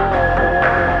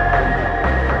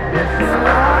 It's a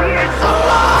lie, it's a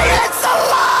lie, it's a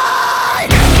lie!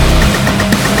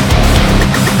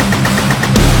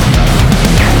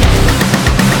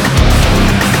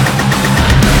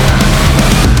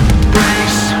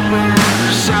 Brace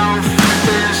yourself,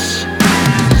 this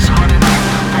is hard enough.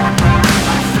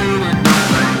 I feel it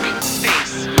like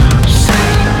space.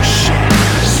 Same shit,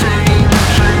 same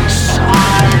place.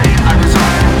 I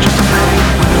desire just a play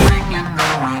with a ring in the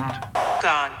wind.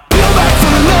 Gone. Peel back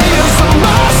the layers of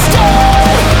my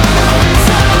skin.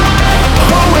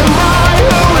 Who am I?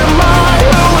 Who am I?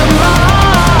 Who am I?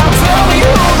 Tell me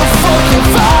who the fuck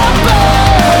have I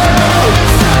been?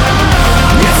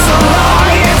 It's a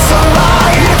lie, it's a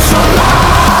lie, it's a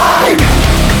lie.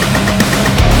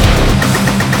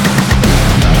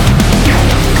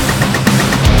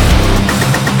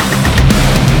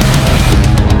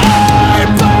 I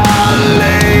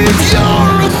believe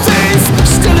you're a thief,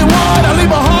 stealing what I leave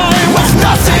behind with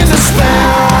nothing to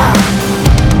spare.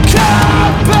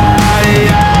 Copying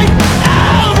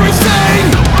everything.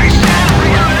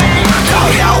 Do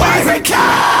you even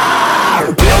care?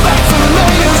 Peel back the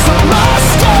layers of my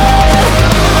skin.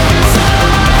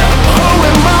 Who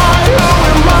am I? Who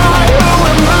am I? Who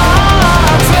am I?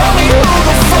 Tell me who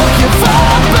the fuck have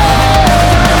I been?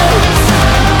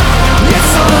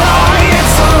 It's a lie,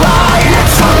 it's a lie,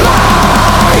 it's a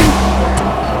lie.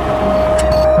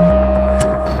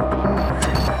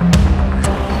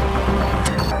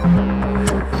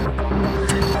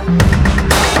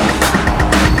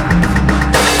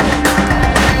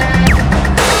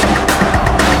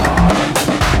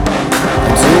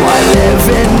 Do I live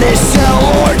in this shell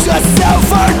or just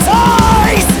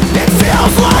self-advertise? It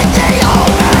feels like the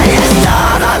only is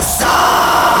not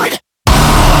inside.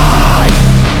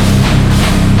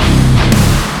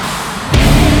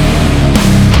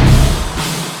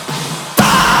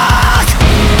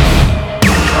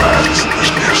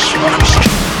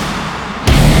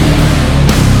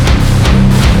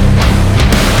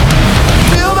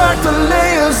 Peel back the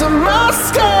layers of my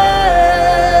skin.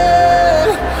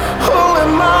 Who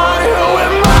am I? Who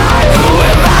am I? Who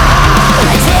am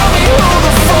I? Tell me who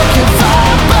the fuck have I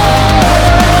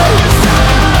been?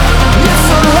 It's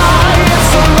a lie,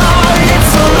 it's a lie,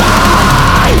 it's a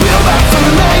lie. Peel back the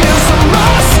layers of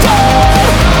my skin.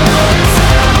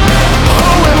 Who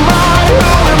am I?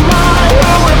 Who am I?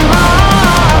 Who am I?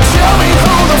 Tell me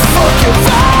who the fuck have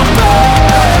I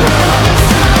been?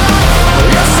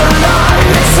 It's a lie,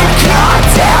 it's a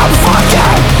goddamn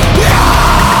fucking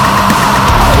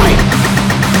lie.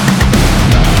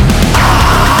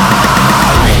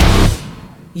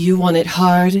 You want it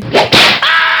hard?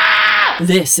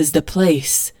 This is the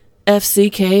place.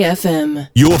 FCK FM.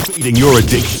 You're feeding your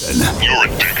addiction.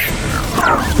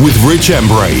 With Rich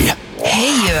Embury.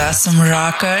 Hey, you awesome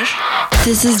rocker.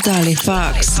 This is Dolly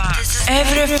Fox.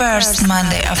 Every first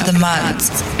Monday of the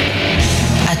month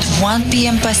at 1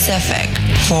 p.m. Pacific,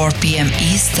 4 p.m.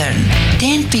 Eastern,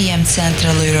 10 p.m.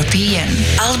 Central European,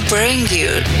 I'll bring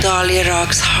you Dolly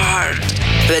Rocks Hard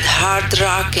with hard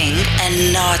rocking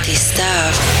and naughty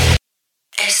stuff.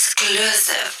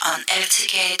 Exclusive on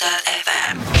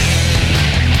FTK.fm.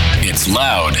 It's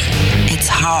loud It's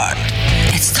hard.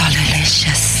 It's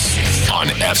delicious. on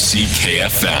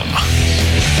FCKFM.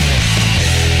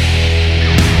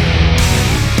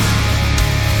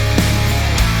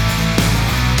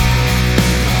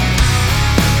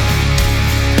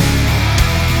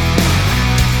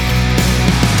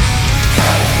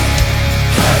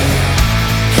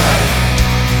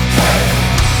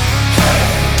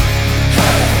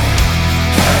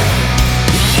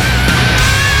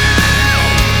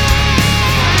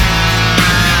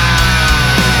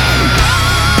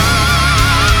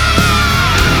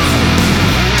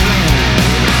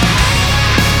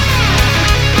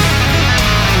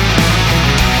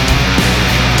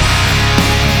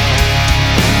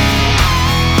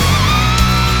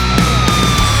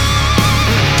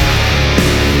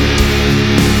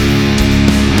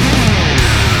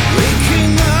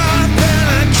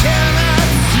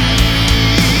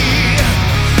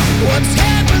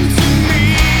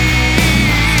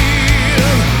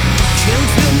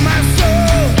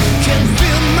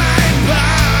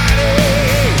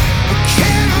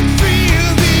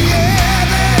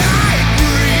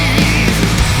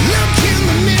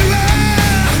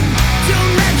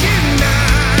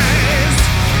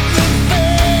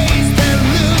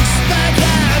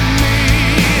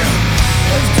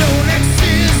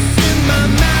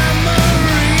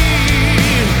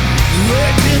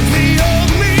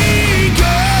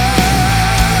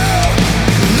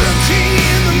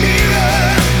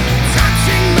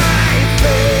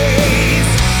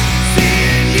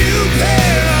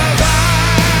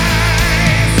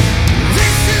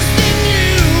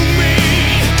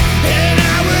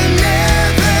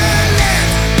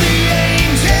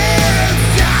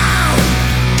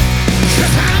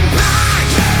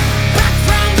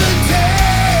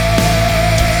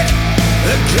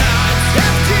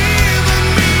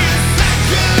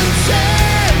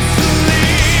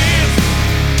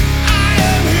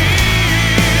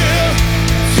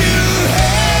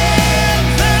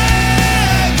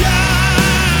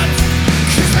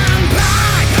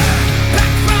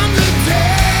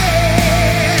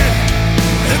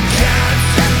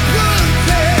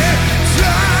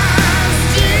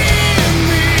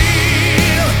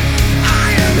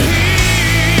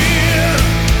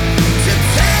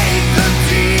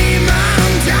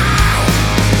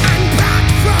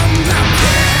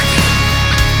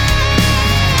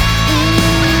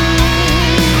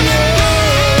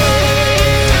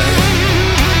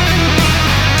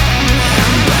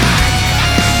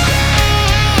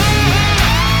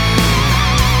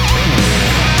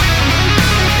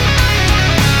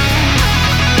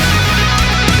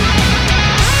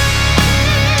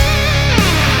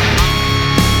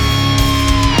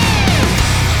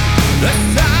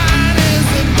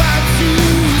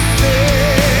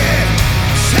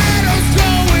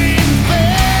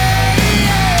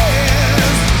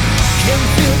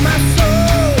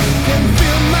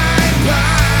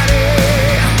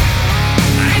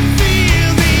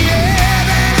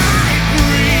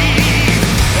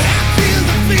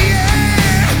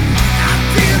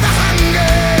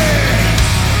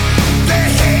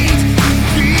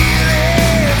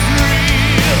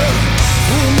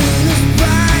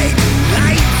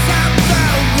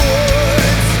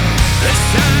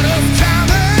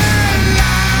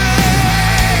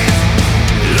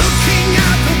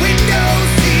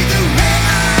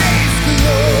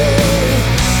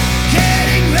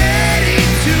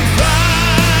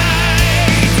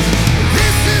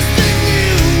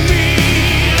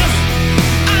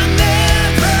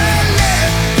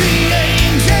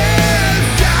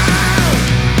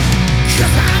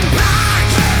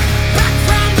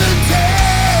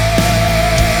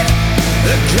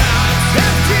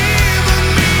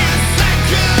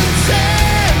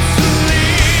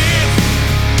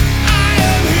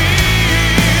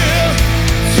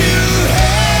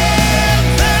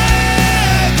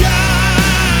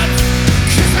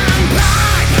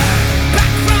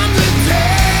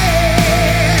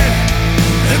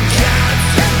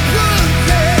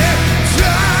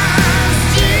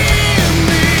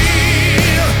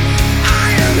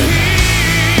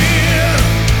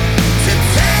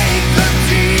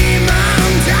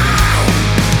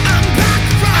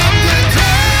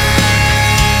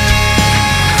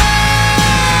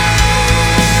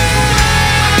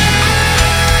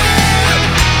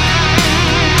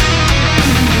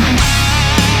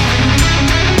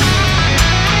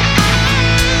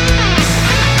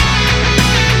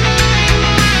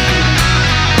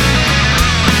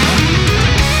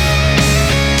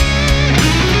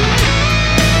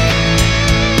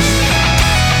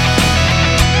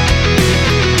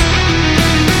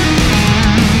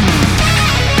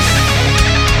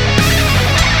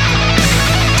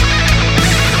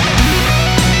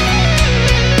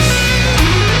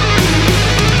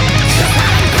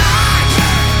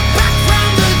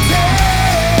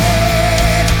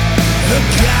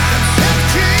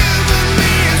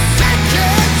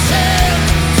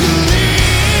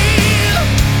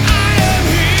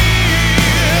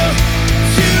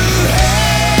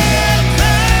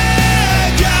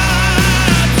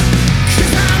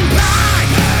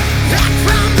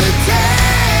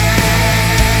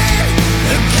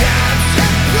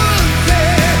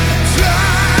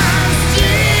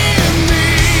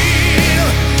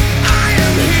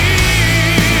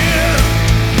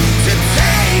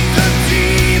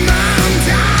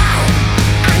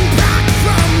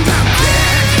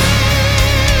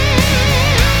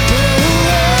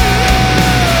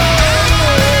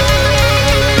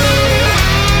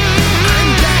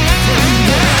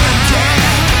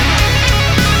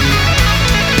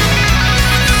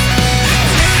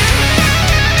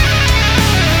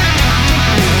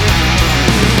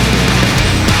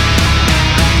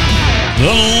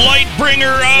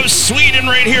 bringer of Sweden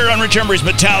right here on Rich Embury's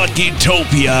Metallic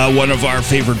Utopia, one of our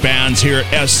favorite bands here at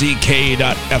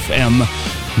FCK.FM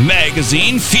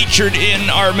magazine, featured in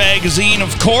our magazine,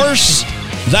 of course.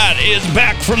 That is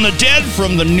Back from the Dead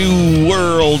from the New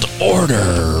World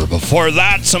Order. Before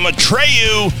that, some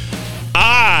Atreyu.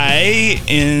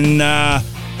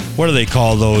 What do they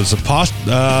call those?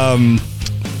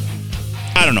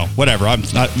 I don't know, whatever.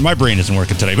 My brain isn't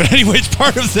working today. But anyway, it's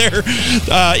part of their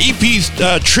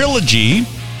EP trilogy,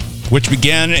 which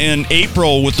began in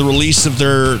April with the release of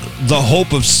their The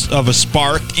Hope of a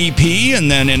Spark EP.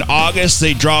 And then in August,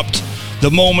 they dropped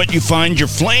The Moment You Find Your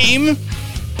Flame.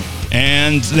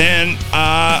 And then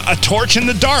A Torch in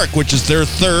the Dark, which is their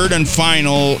third and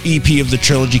final EP of the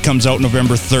trilogy, comes out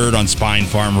November 3rd on Spine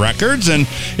Farm Records. And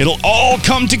it'll all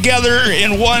come together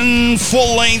in one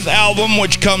full-length album,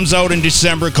 which comes out in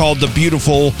December, called The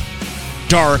Beautiful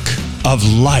Dark of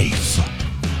Life.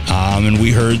 And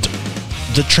we heard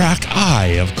the track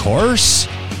I, of course.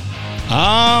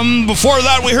 Before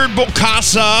that, we heard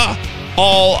Bokassa,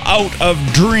 All Out of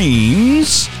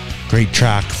Dreams. Great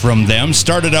track from them.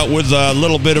 Started out with a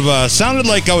little bit of sounded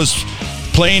like I was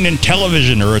playing in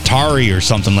television or Atari or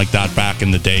something like that back in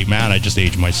the day. Man, I just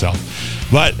aged myself.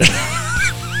 But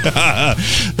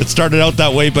it started out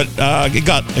that way, but it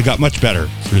got much better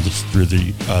through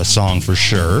the song for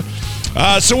sure.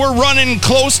 So we're running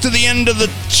close to the end of the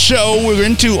show. We're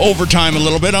into overtime a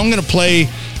little bit. I'm going to play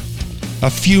a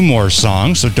few more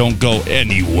songs, so don't go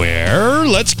anywhere.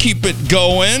 Let's keep it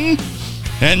going.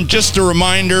 And just a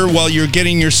reminder, while you're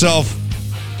getting yourself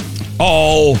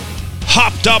all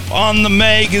hopped up on the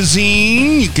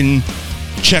magazine, you can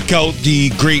check out the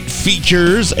great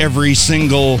features every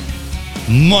single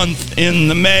month in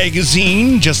the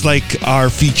magazine, just like our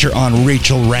feature on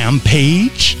Rachel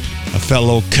Rampage, a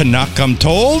fellow Canuck, I'm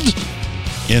told,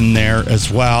 in there as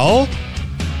well.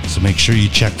 So make sure you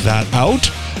check that out.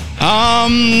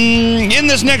 In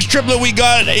this next triplet, we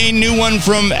got a new one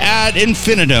from Ad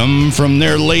Infinitum from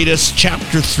their latest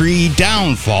Chapter 3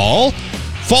 Downfall,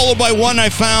 followed by one I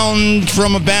found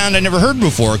from a band I never heard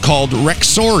before called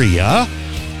Rexoria.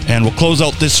 And we'll close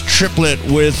out this triplet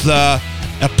with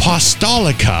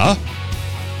Apostolica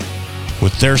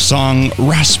with their song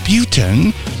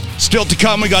Rasputin. Still to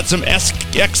come, we got some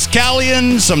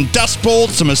Excalion, some Dustbolt,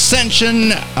 some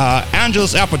Ascension,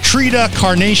 Angelus Apotrita,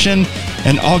 Carnation,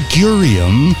 and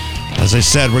Augurium. As I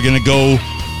said, we're going to go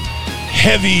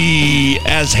heavy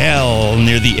as hell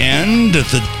near the end,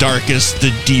 the darkest,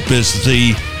 the deepest,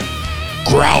 the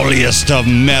growliest of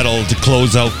metal to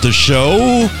close out the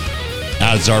show.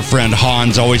 As our friend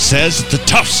Hans always says, the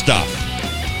tough stuff.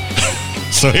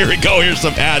 So here we go. Here's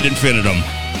some Ad Infinitum.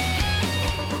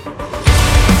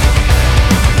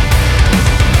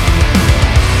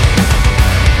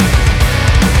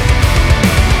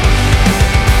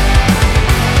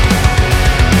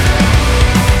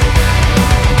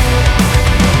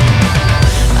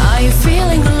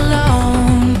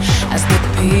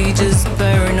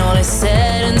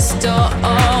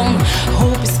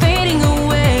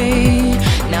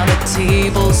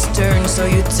 Turn, so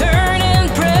you turn and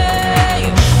pray.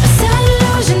 A sad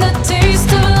illusion that tastes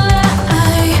of a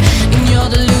lie. In your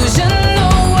delusion,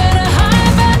 nowhere to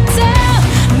hide. But tell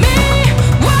me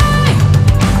why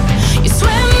you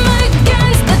swim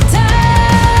against the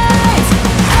tides.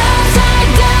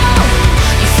 Upside down,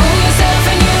 you fool yourself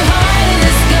and you hide in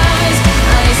disguise.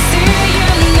 I see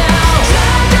you now.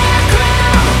 Drop that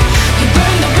crown, you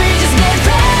burn the bridges, get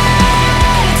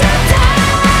ready to die.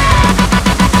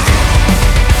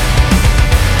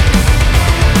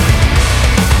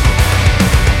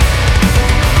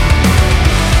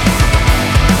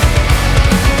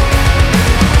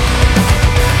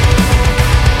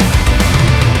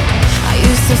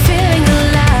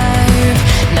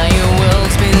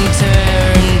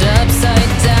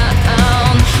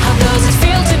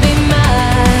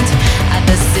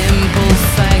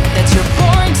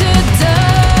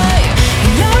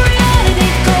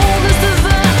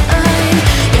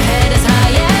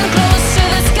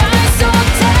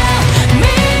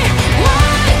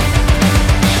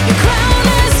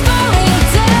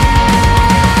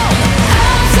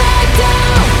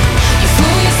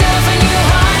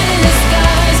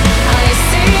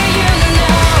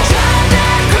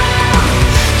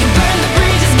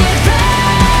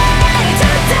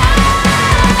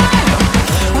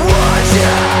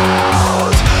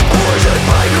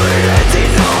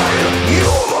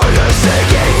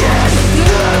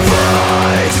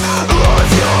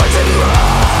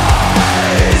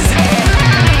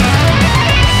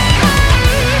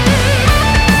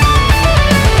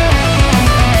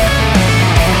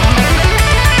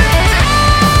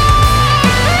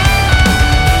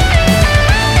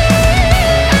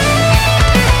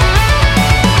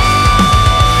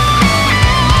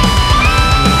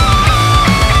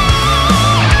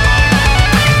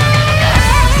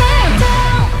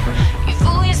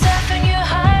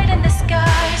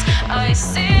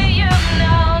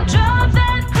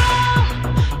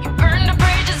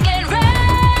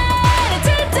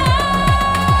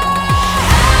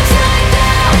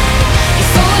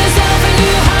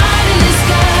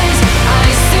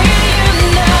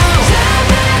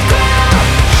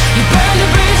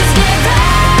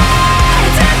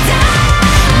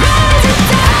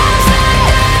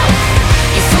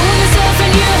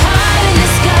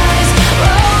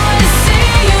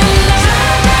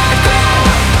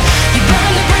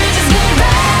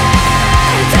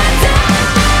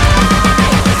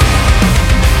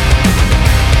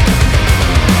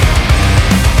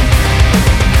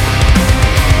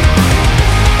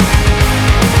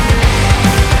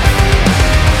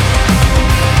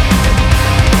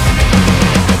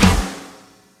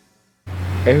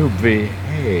 Oh,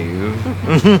 behave.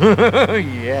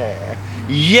 Yeah.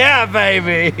 Yeah,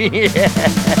 baby.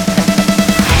 Yeah.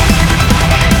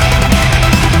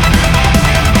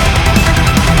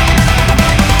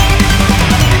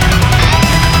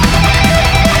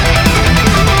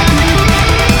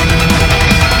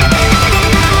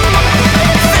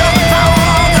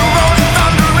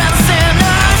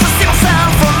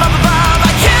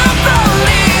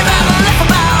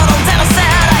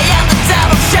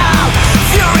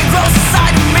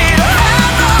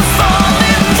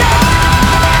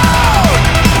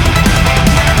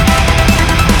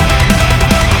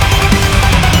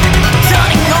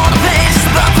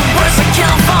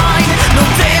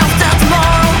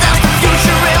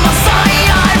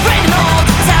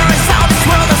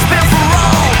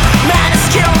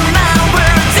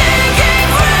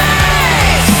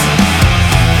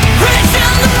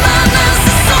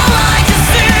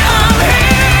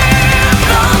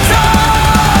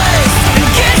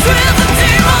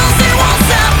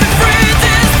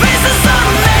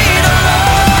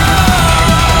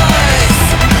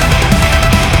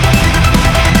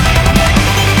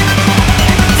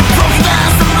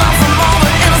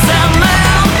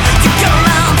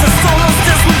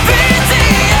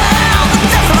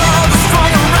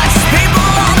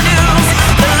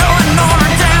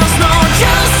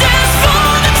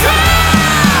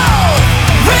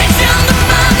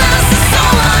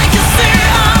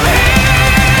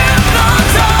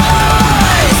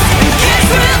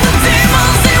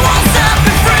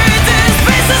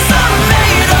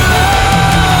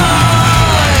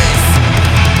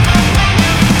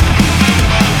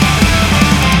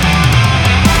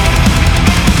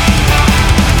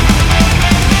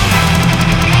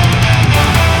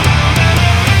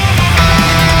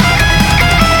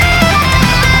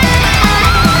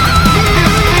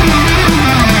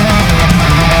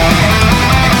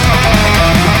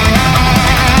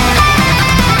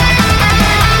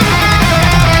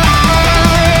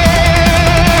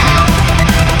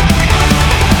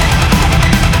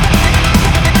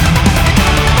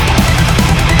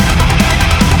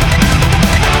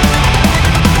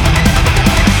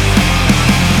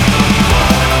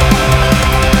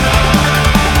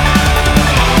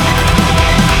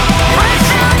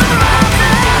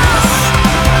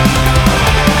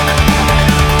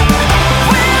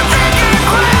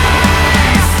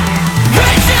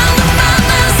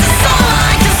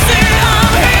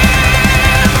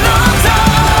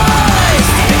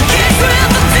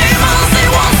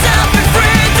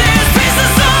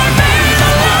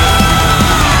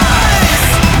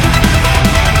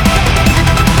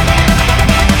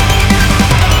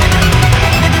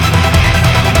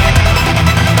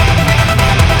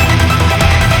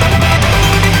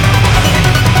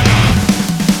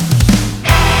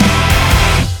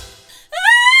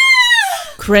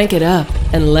 Crank it up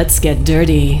and let's get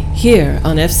dirty here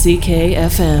on FCK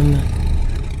FM.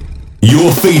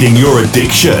 You're feeding your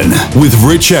addiction with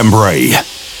Rich Embury.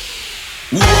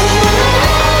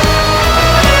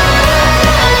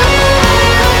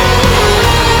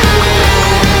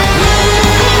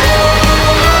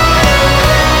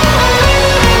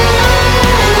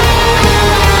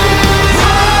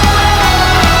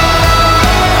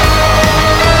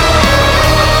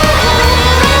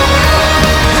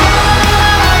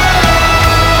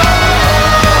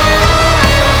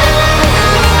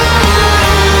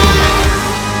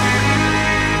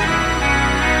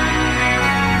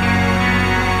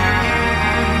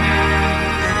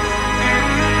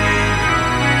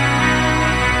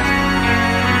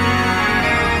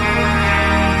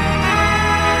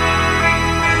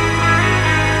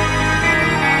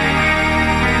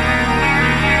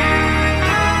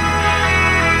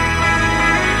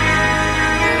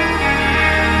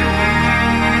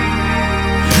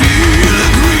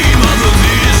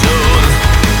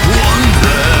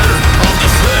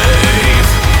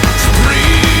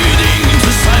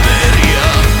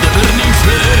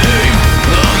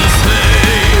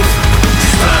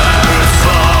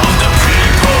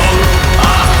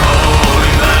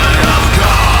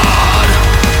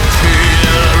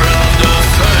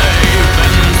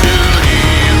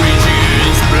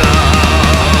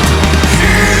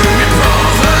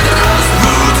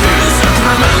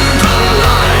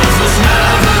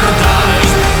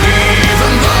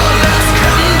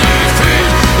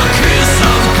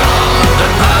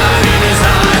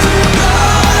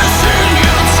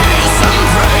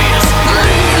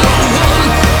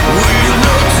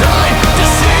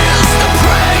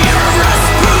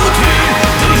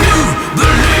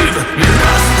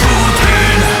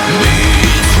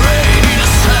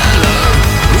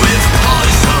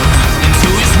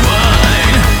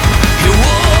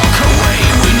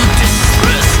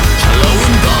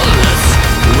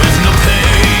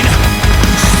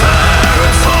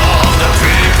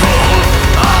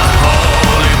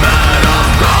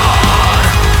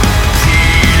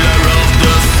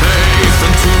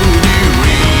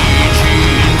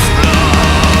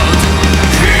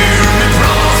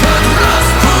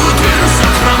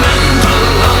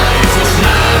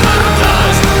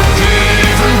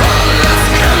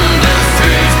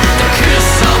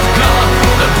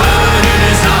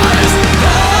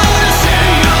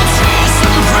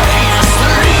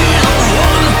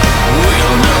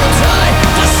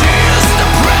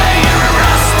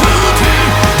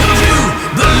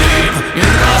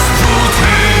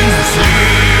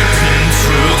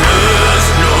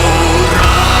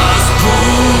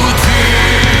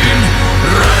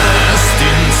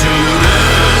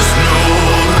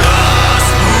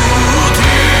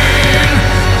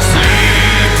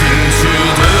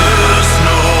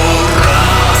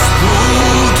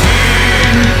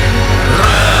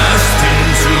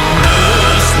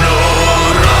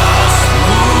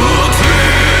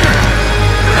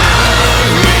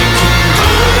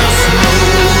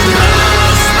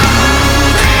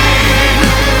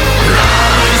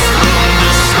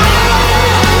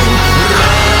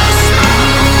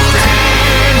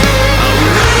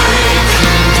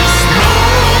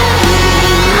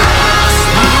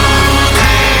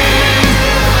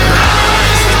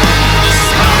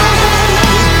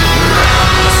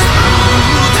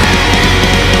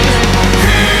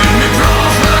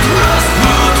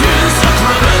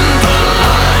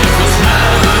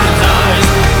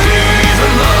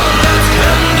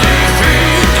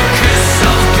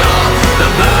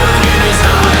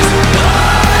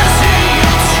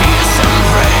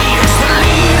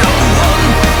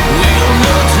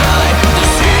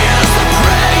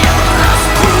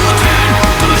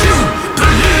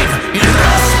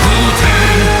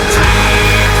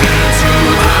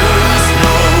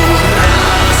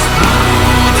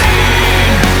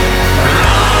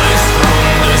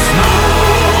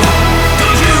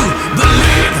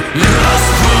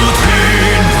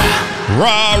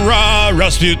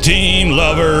 Rasputin,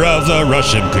 lover of the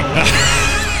Russian queen.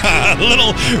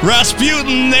 Little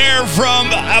Rasputin there from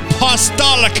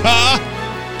Apostolica,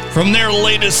 from their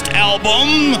latest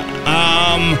album.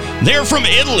 They're from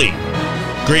Italy.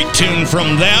 Great tune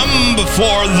from them.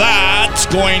 Before that,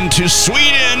 going to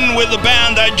Sweden with a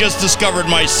band I just discovered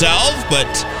myself,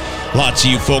 but lots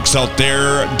of you folks out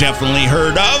there definitely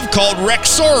heard of, called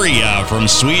Rexoria from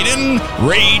Sweden.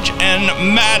 Rage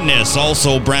and Madness,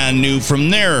 also brand new from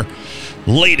their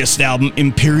latest album,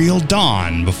 Imperial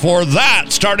Dawn. Before that,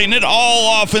 starting it all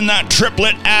off in that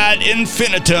triplet ad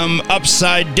infinitum,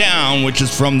 Upside Down, which is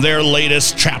from their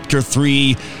latest Chapter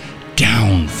 3,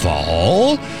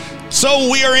 Downfall.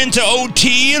 So we are into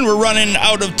OT and we're running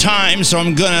out of time, so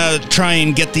I'm gonna try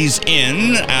and get these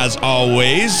in, as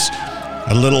always.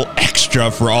 A little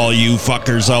extra for all you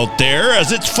fuckers out there,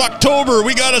 as it's Fucktober.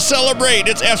 We gotta celebrate.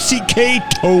 It's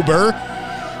FCK-tober.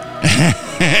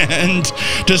 And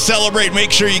to celebrate,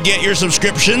 make sure you get your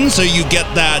subscription so you get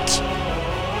that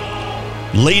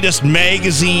latest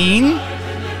magazine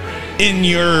in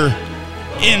your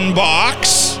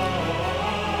inbox.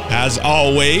 As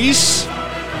always,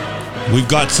 we've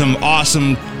got some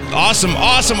awesome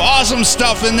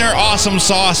stuff in there. Awesome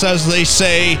sauce, as they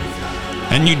say.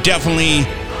 And you definitely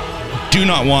do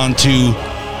not want to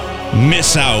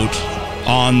miss out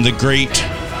on the great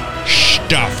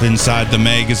stuff inside the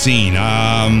magazine.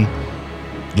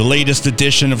 The latest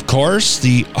edition, of course,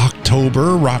 the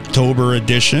Rocktober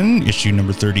edition, issue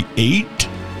number 38.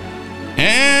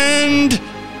 And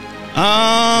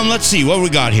let's see what we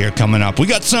got here coming up. We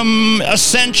got some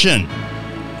Ascension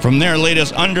from their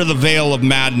latest Under the Veil of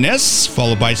Madness,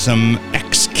 followed by some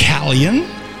Excalion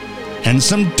and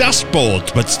some Dust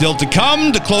Bolt. But still to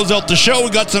come, to close out the show, we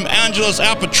got some Angelus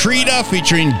Apatrida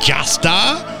featuring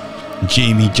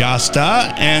Jamie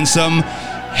Jasta, and some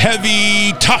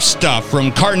heavy tough stuff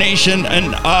from Carnation,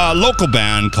 and a local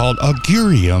band called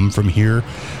Augurium from here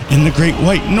in the Great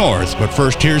White North. But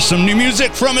first, here's some new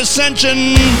music from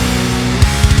Ascension.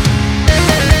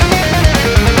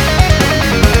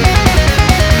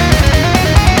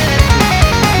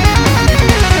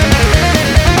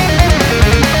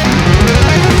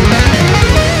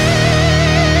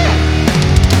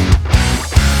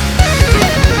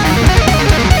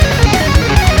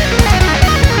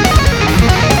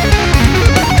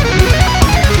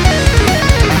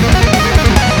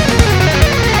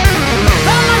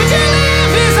 The life you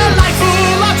live is a life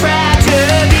full of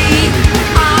tragedy.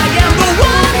 I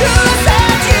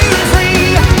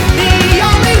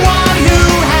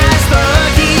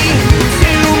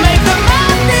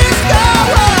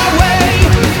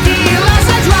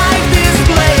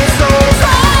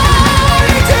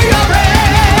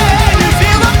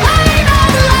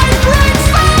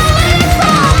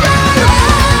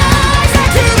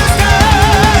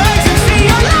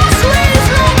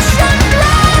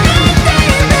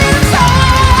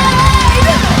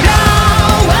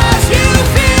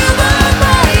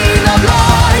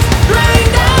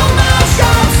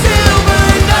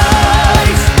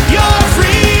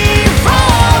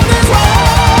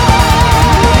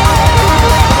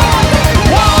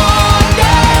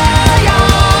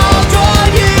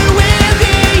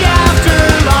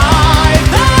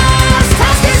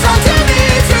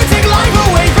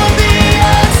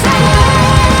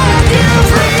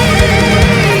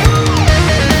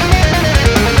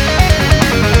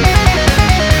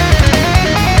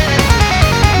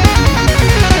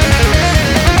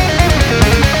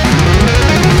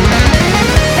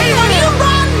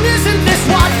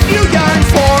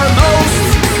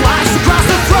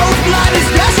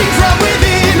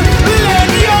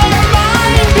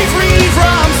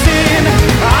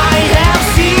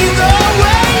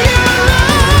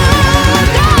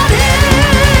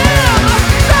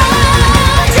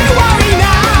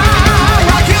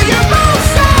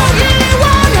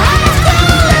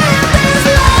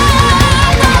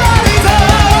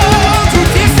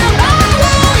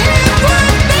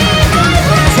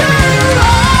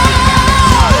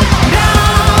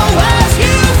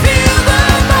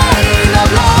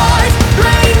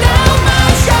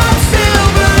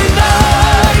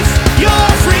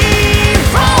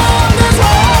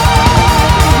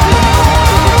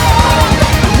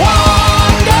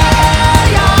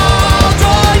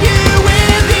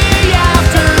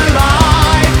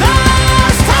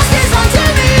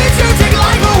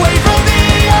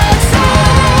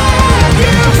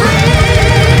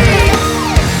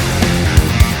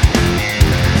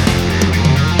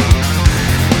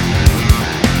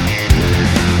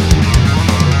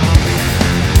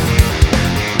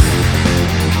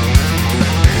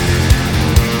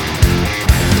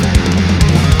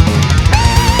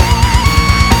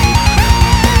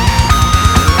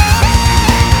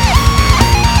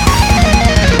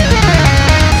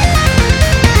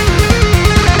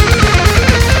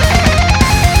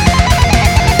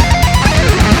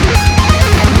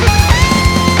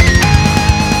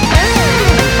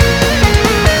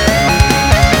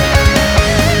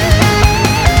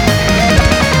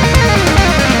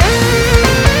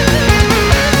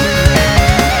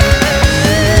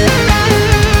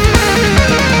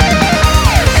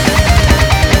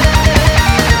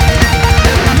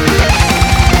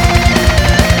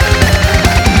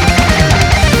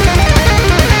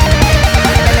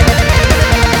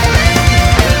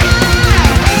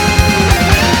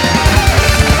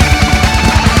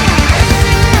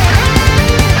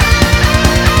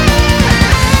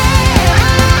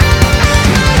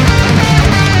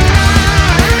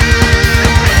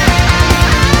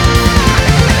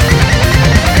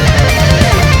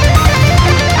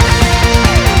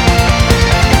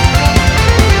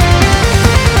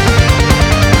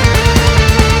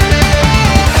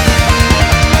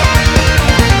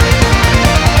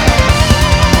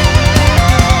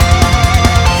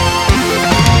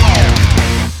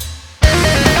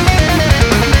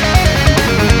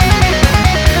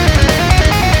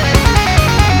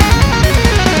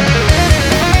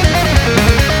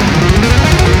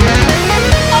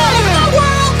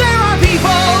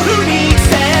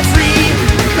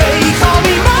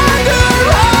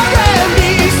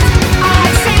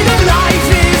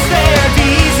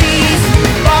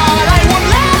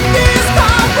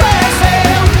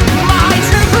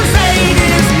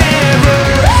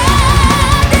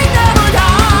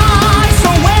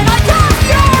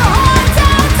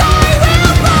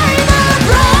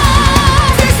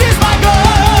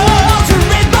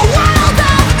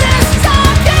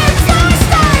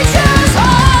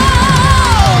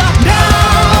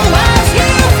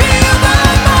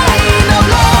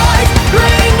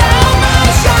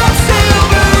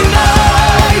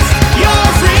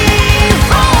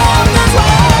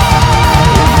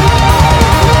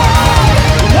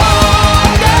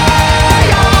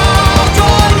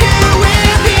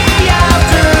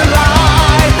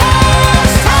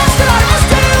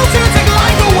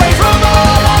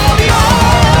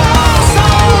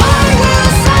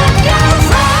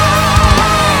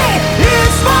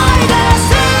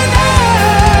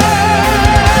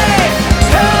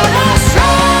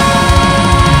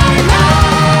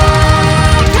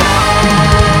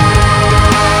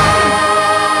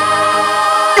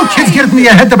in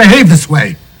your head to behave this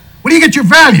way? Where do you get your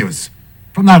values?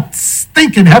 From that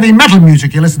stinking heavy metal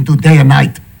music you listen to day and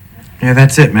night. Yeah,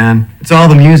 that's it, man. It's all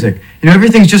the music. You know,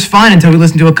 everything's just fine until we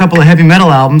listen to a couple of heavy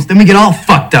metal albums, then we get all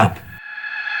fucked up.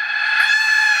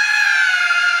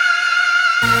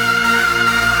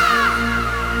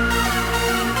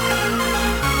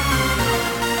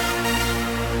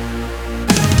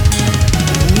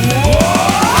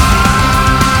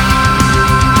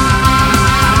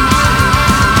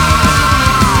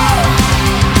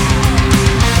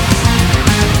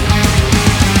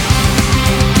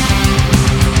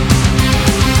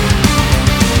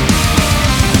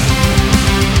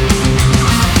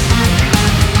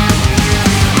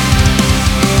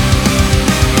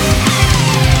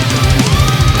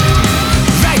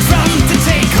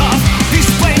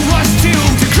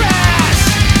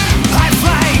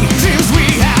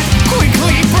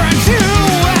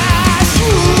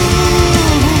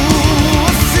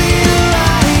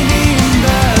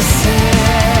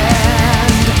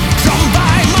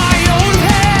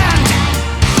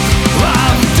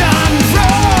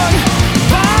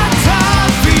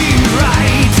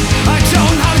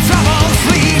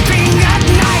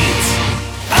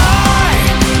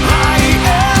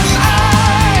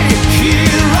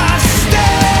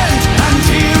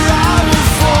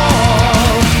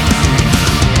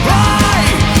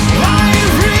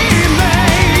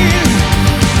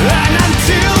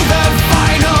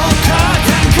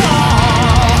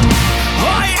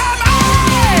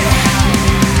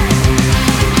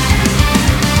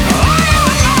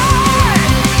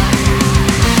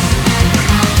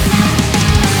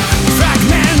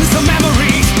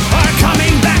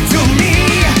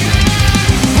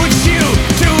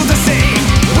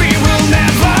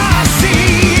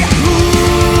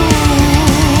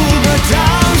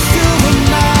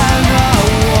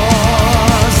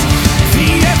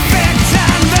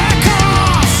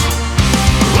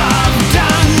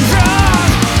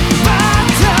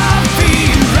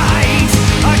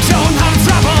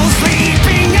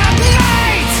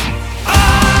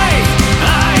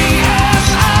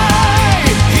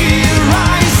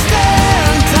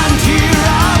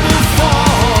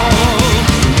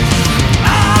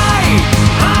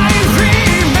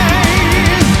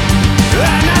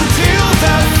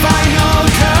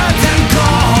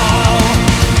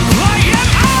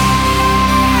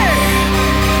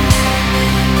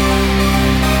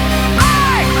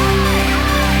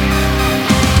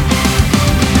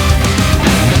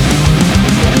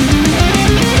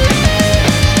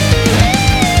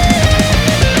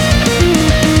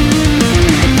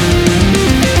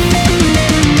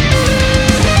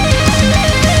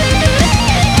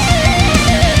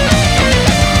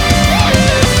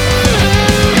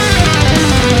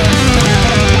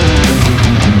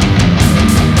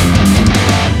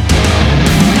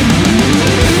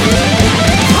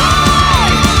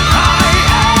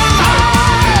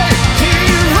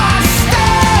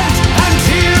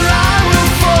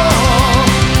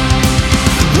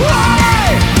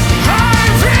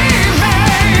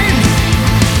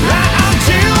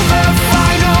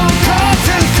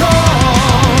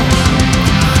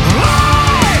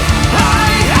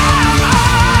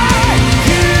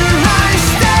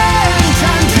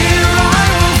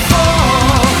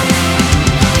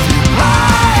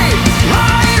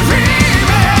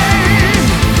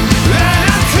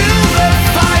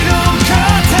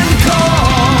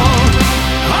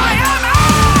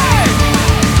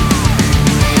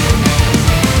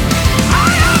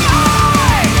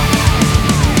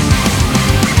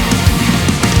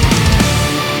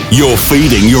 You're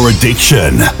feeding your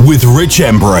addiction with Rich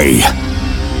Embury.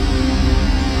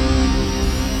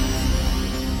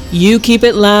 You keep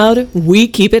it loud, we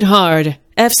keep it hard.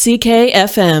 FCK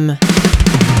FM.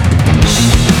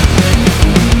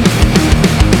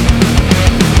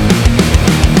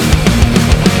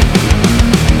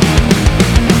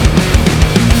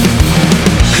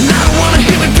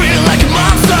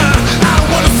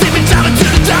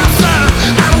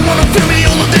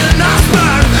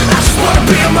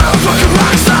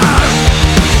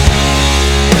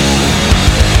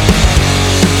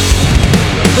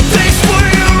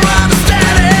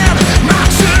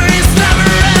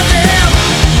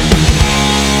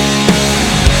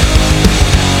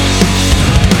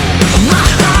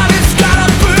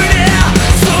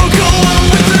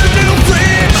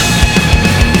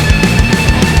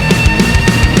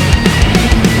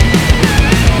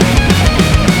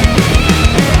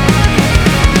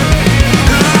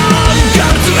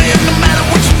 Gotta do it no matter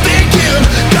what you think.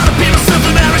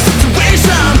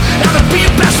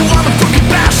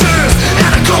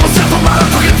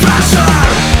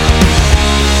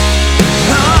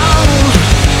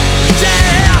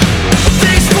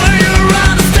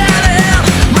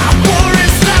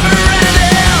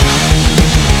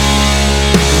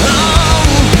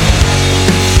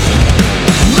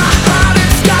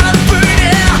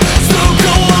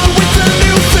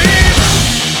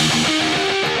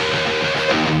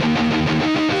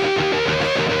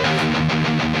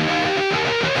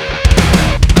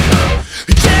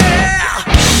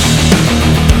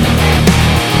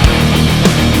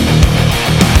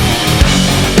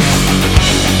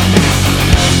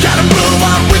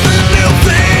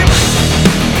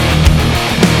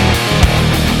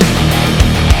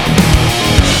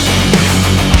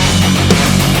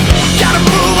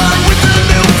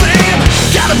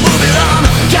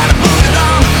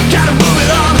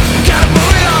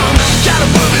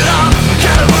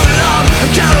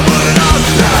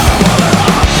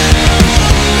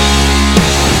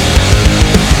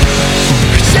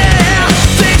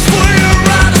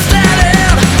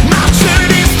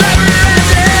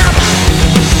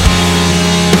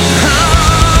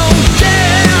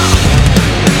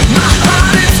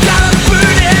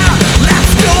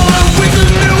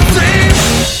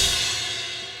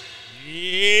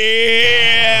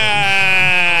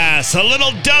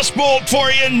 little Dust Bolt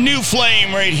for you, New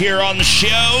Flame right here on the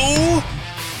show.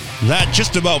 That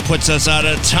just about puts us out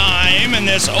of time in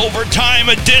this overtime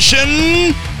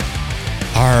edition.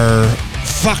 Our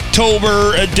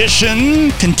Fucktober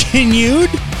edition continued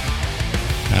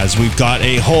as we've got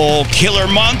a whole killer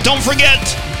month. Don't forget,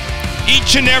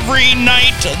 each and every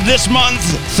night this month,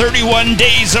 31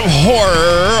 Days of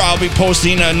Horror, I'll be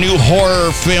posting a new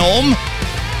horror film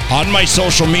on my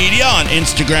social media, on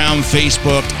Instagram,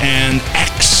 Facebook, and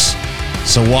X.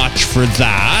 So watch for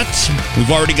that. We've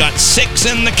already got 6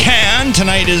 in the can.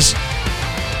 Tonight is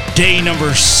day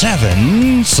number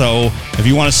 7. So if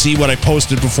you want to see what I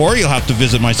posted before, you'll have to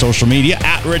visit my social media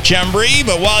at Rich Embury.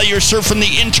 But while you're surfing the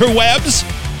interwebs,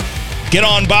 get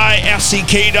on by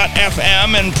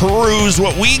fck.fm and peruse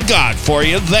what we got for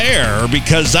you there,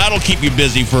 because that'll keep you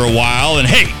busy for a while. And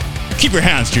hey, keep your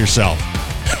hands to yourself.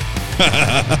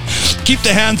 Keep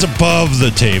the hands above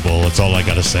the table. That's all I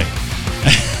gotta say.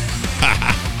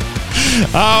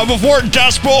 Before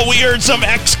Dust Bowl, we heard some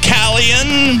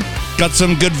Excalion. Got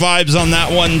some good vibes on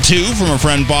that one too from our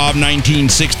friend Bob,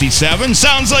 1967.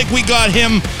 Sounds like we got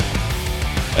him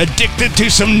addicted to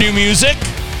some new music,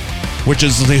 which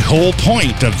is the whole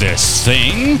point of this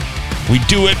thing. We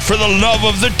do it for the love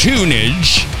of the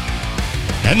tunage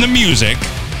and the music.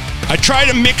 I try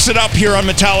to mix it up here on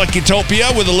Metallic Utopia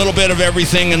with a little bit of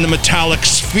everything in the metallic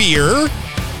sphere,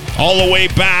 all the way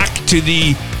back to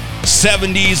the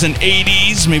 70s and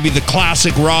 80s, maybe the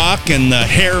classic rock and the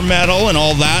hair metal and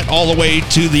all that, all the way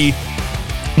to the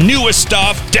newest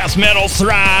stuff, death metal,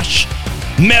 thrash,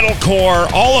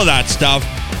 metalcore, all of that stuff.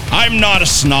 I'm not a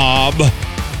snob.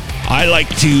 I like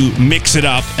to mix it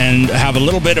up and have a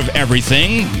little bit of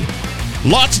everything.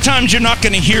 Lots of times you're not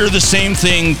going to hear the same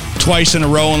thing twice in a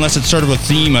row unless it's sort of a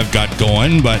theme I've got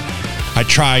going, but I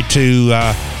try to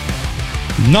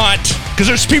not, because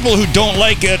there's people who don't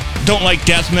like it, don't like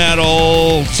death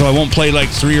metal, so I won't play like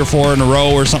 3 or 4 in a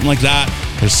row or something like that.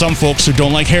 There's some folks who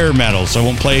don't like hair metal, so I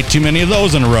won't play too many of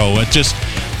those in a row. It just,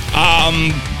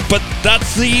 but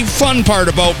that's the fun part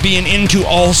about being into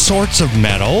all sorts of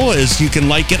metal, is you can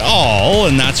like it all,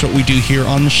 and that's what we do here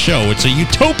on the show. It's a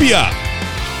utopia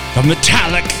of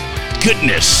metallic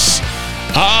goodness.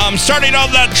 Starting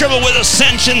off that triple with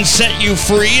Ascension, Set You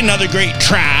Free, another great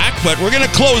track, but we're going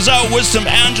to close out with some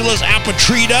Angelus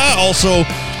Apatrida, also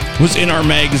was in our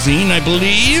magazine, I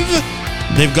believe.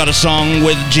 They've got a song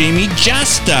with Jamie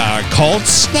Jasta called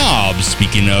Snobs,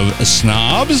 speaking of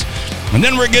snobs. And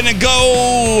then we're going to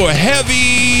go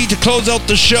heavy to close out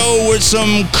the show with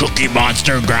some Cookie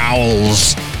Monster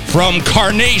growls from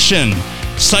Carnation,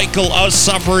 Cycle of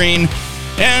Suffering,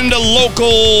 and a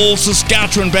local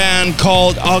Saskatchewan band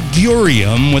called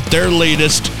Augurium with their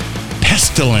latest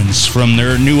Pestilence from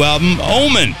their new album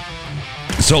Omen.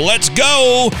 So let's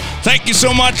go. Thank you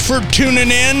so much for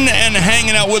tuning in and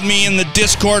hanging out with me in the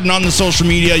Discord and on the social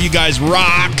media. You guys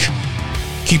rock.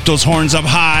 Keep those horns up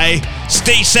high.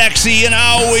 Stay sexy and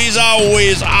always,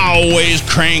 always, always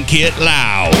crank it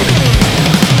loud.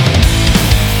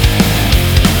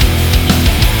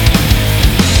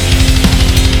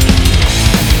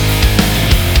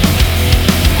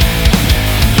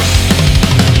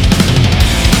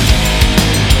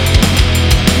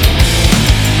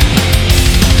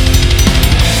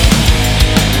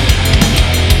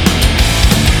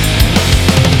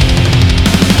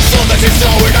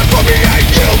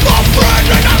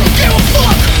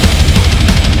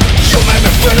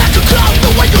 Feel like a clown the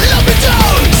way you let me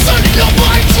down. Sunny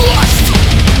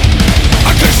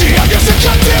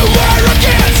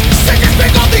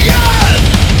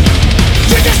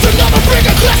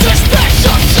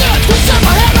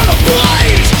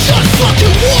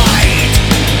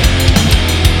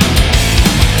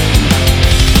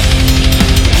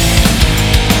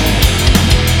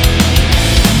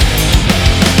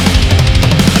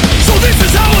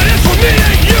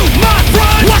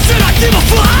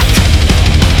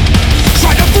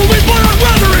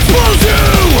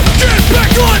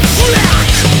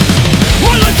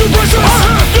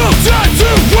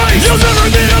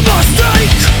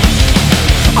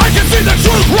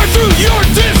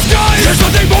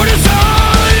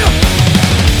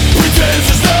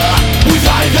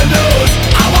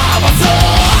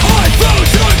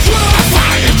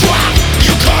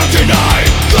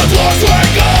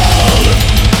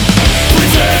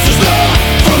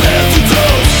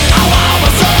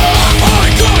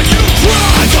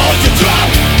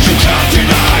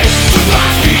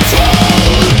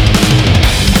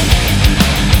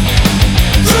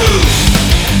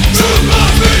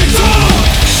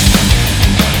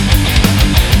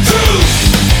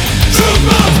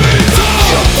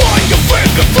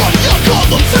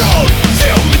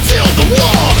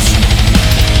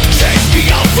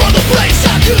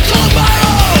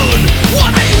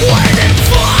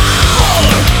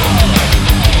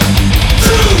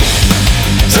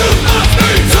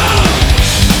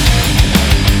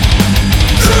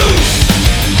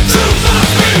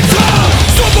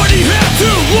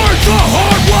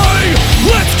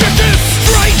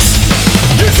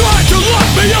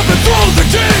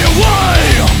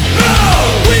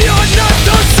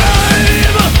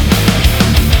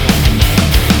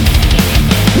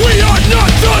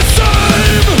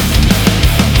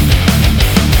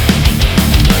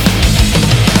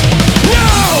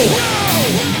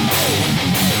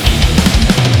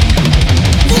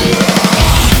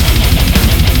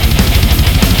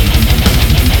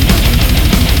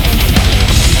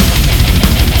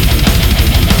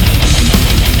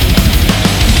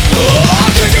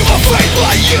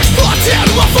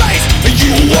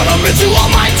into all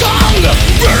my tongue.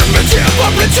 Primitive,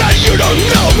 but pretend you don't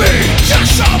know me.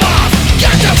 Just show off,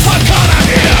 get the fuck out of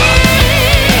here.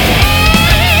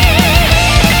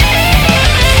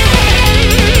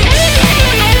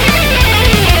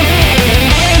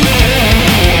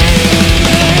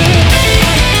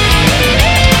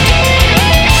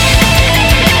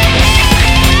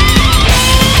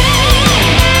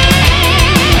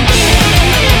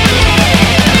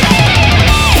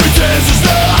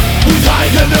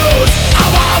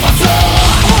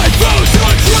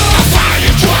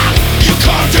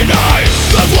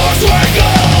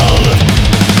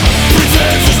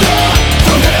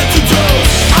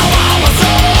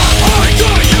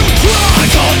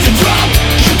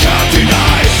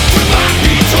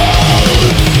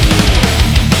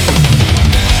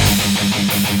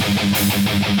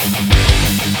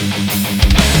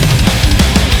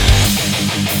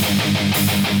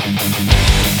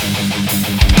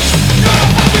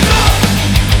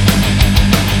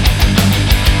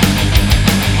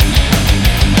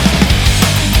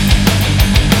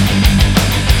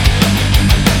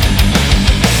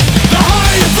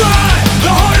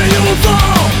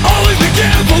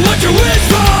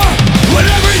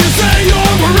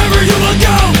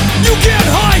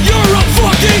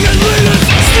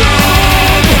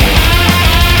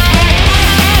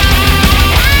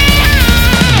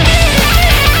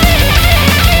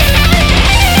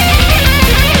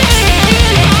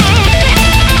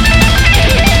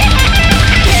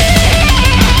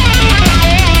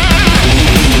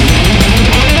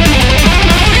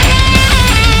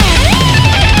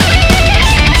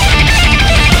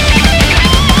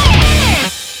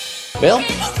 Bill,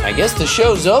 I guess the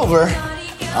show's over.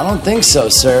 I don't think so,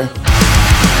 sir.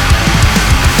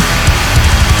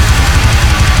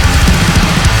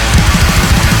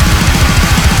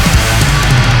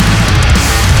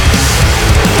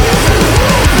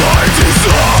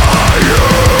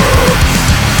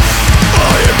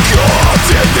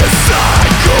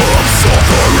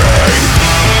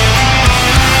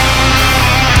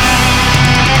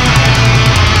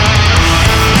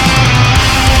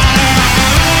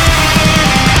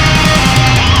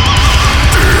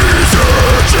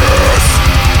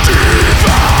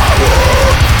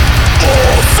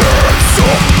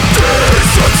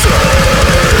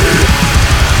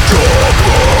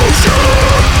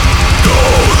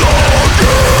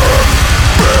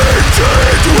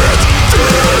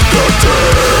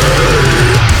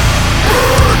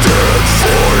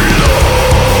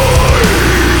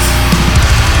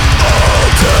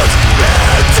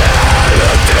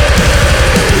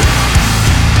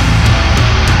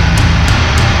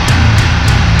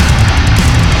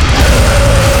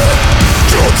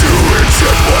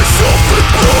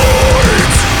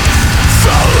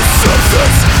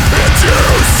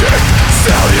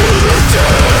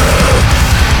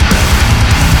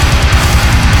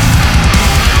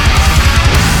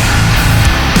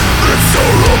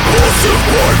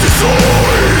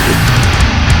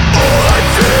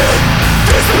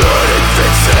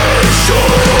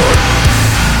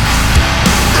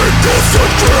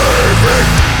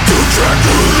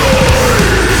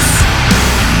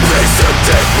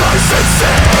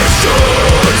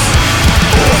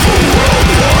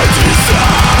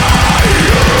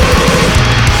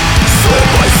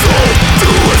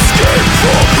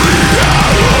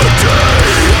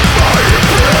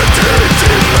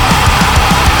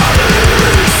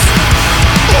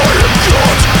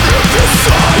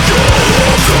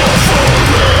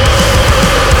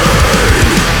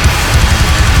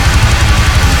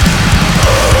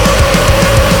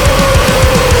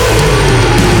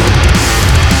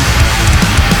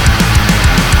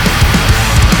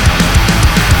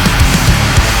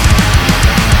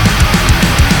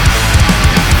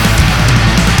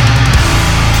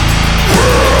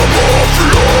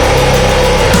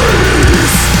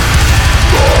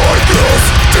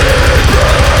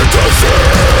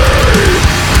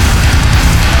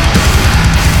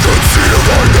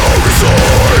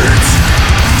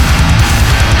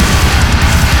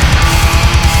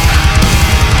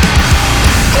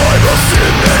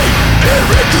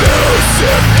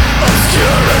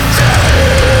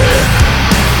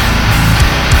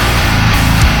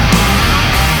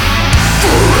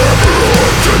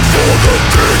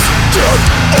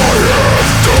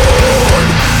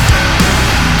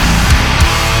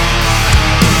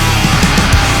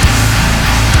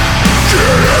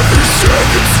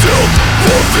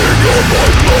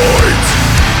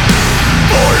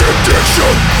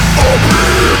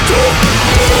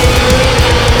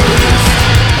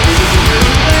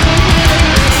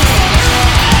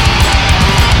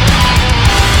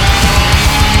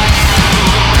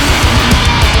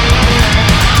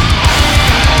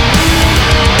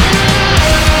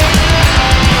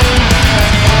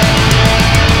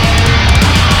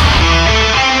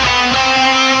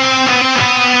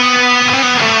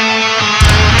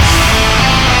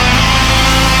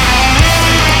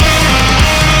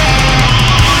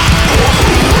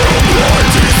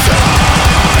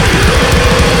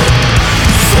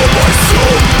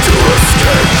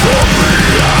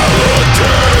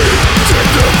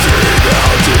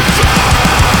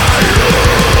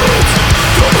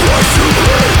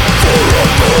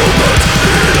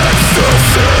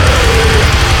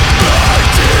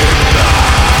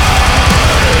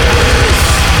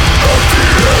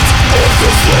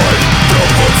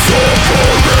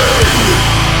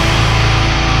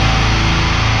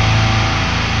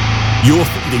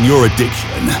 Busting your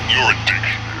addiction.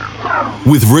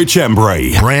 With Rich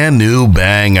Embury. Brand new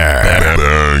banger.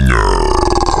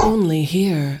 Only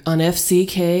here on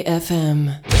FCK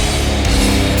FM.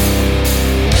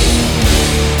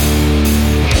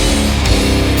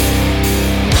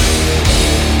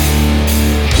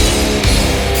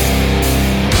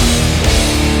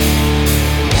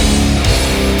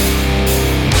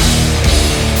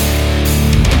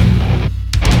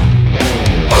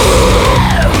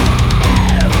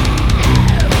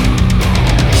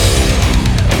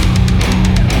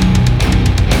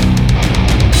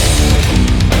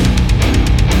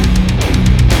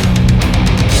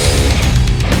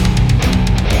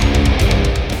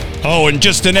 Oh, and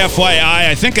just an FYI,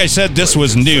 I think I said this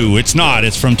was new. It's not.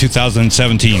 It's from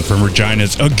 2017 from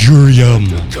Regina's Agurium.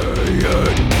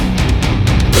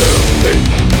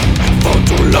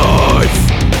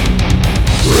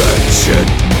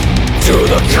 To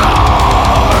the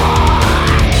car.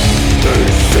 They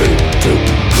seem to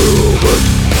prove it.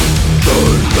 The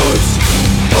lives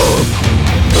of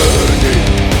many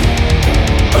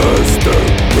as they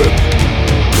rip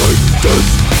like us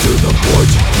to the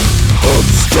point of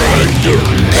strangulation.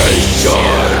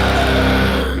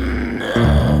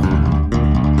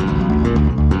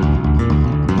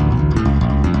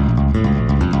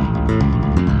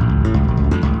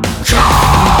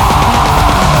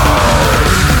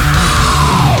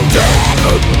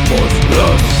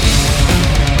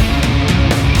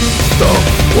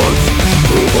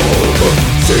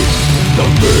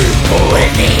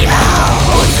 With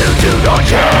evil, who do not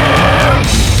care.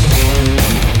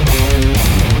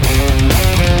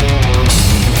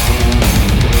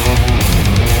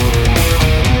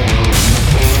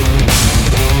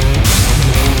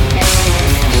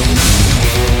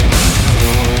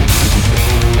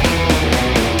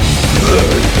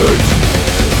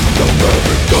 The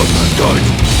perfect government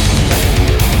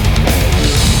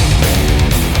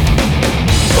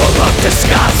full of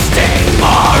disgusting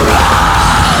morals.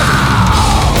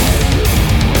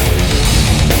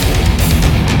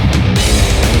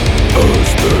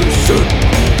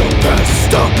 The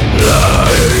best of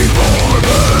life for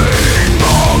me,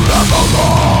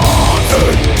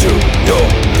 into your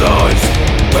lives,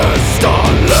 best of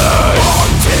life,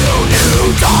 until you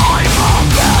die from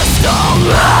best of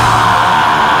lives.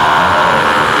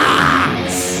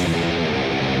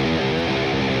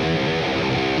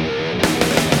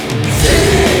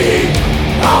 Sea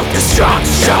of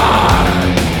destruction,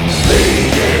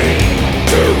 leading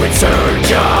to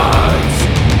insurgence.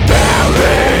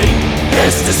 Bearing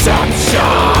this deception,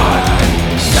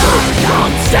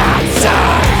 circumstances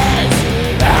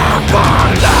everlasting.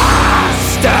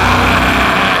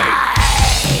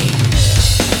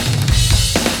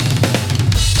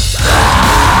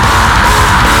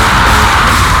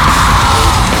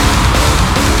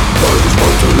 Life is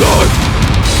part of life,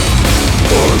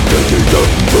 or getting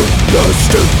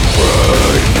everlasting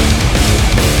brain.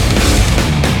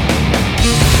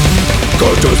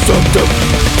 Contraceptive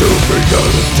to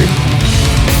reality.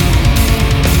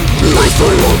 Life I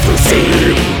want to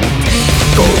see.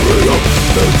 Covering up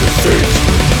the deceit.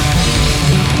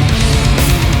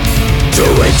 To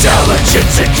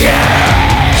intelligence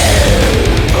again.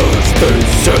 As they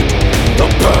said, the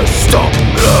best of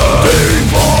life.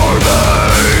 Deforming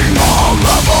all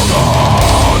level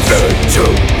laws into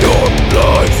your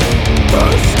life.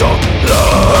 Best of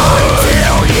life.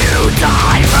 Until you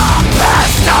die from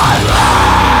best of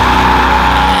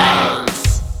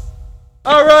lives.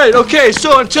 Alright, okay,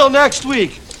 so until next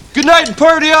week. Good night and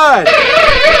party on!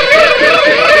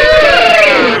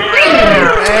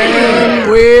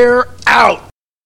 And we're out!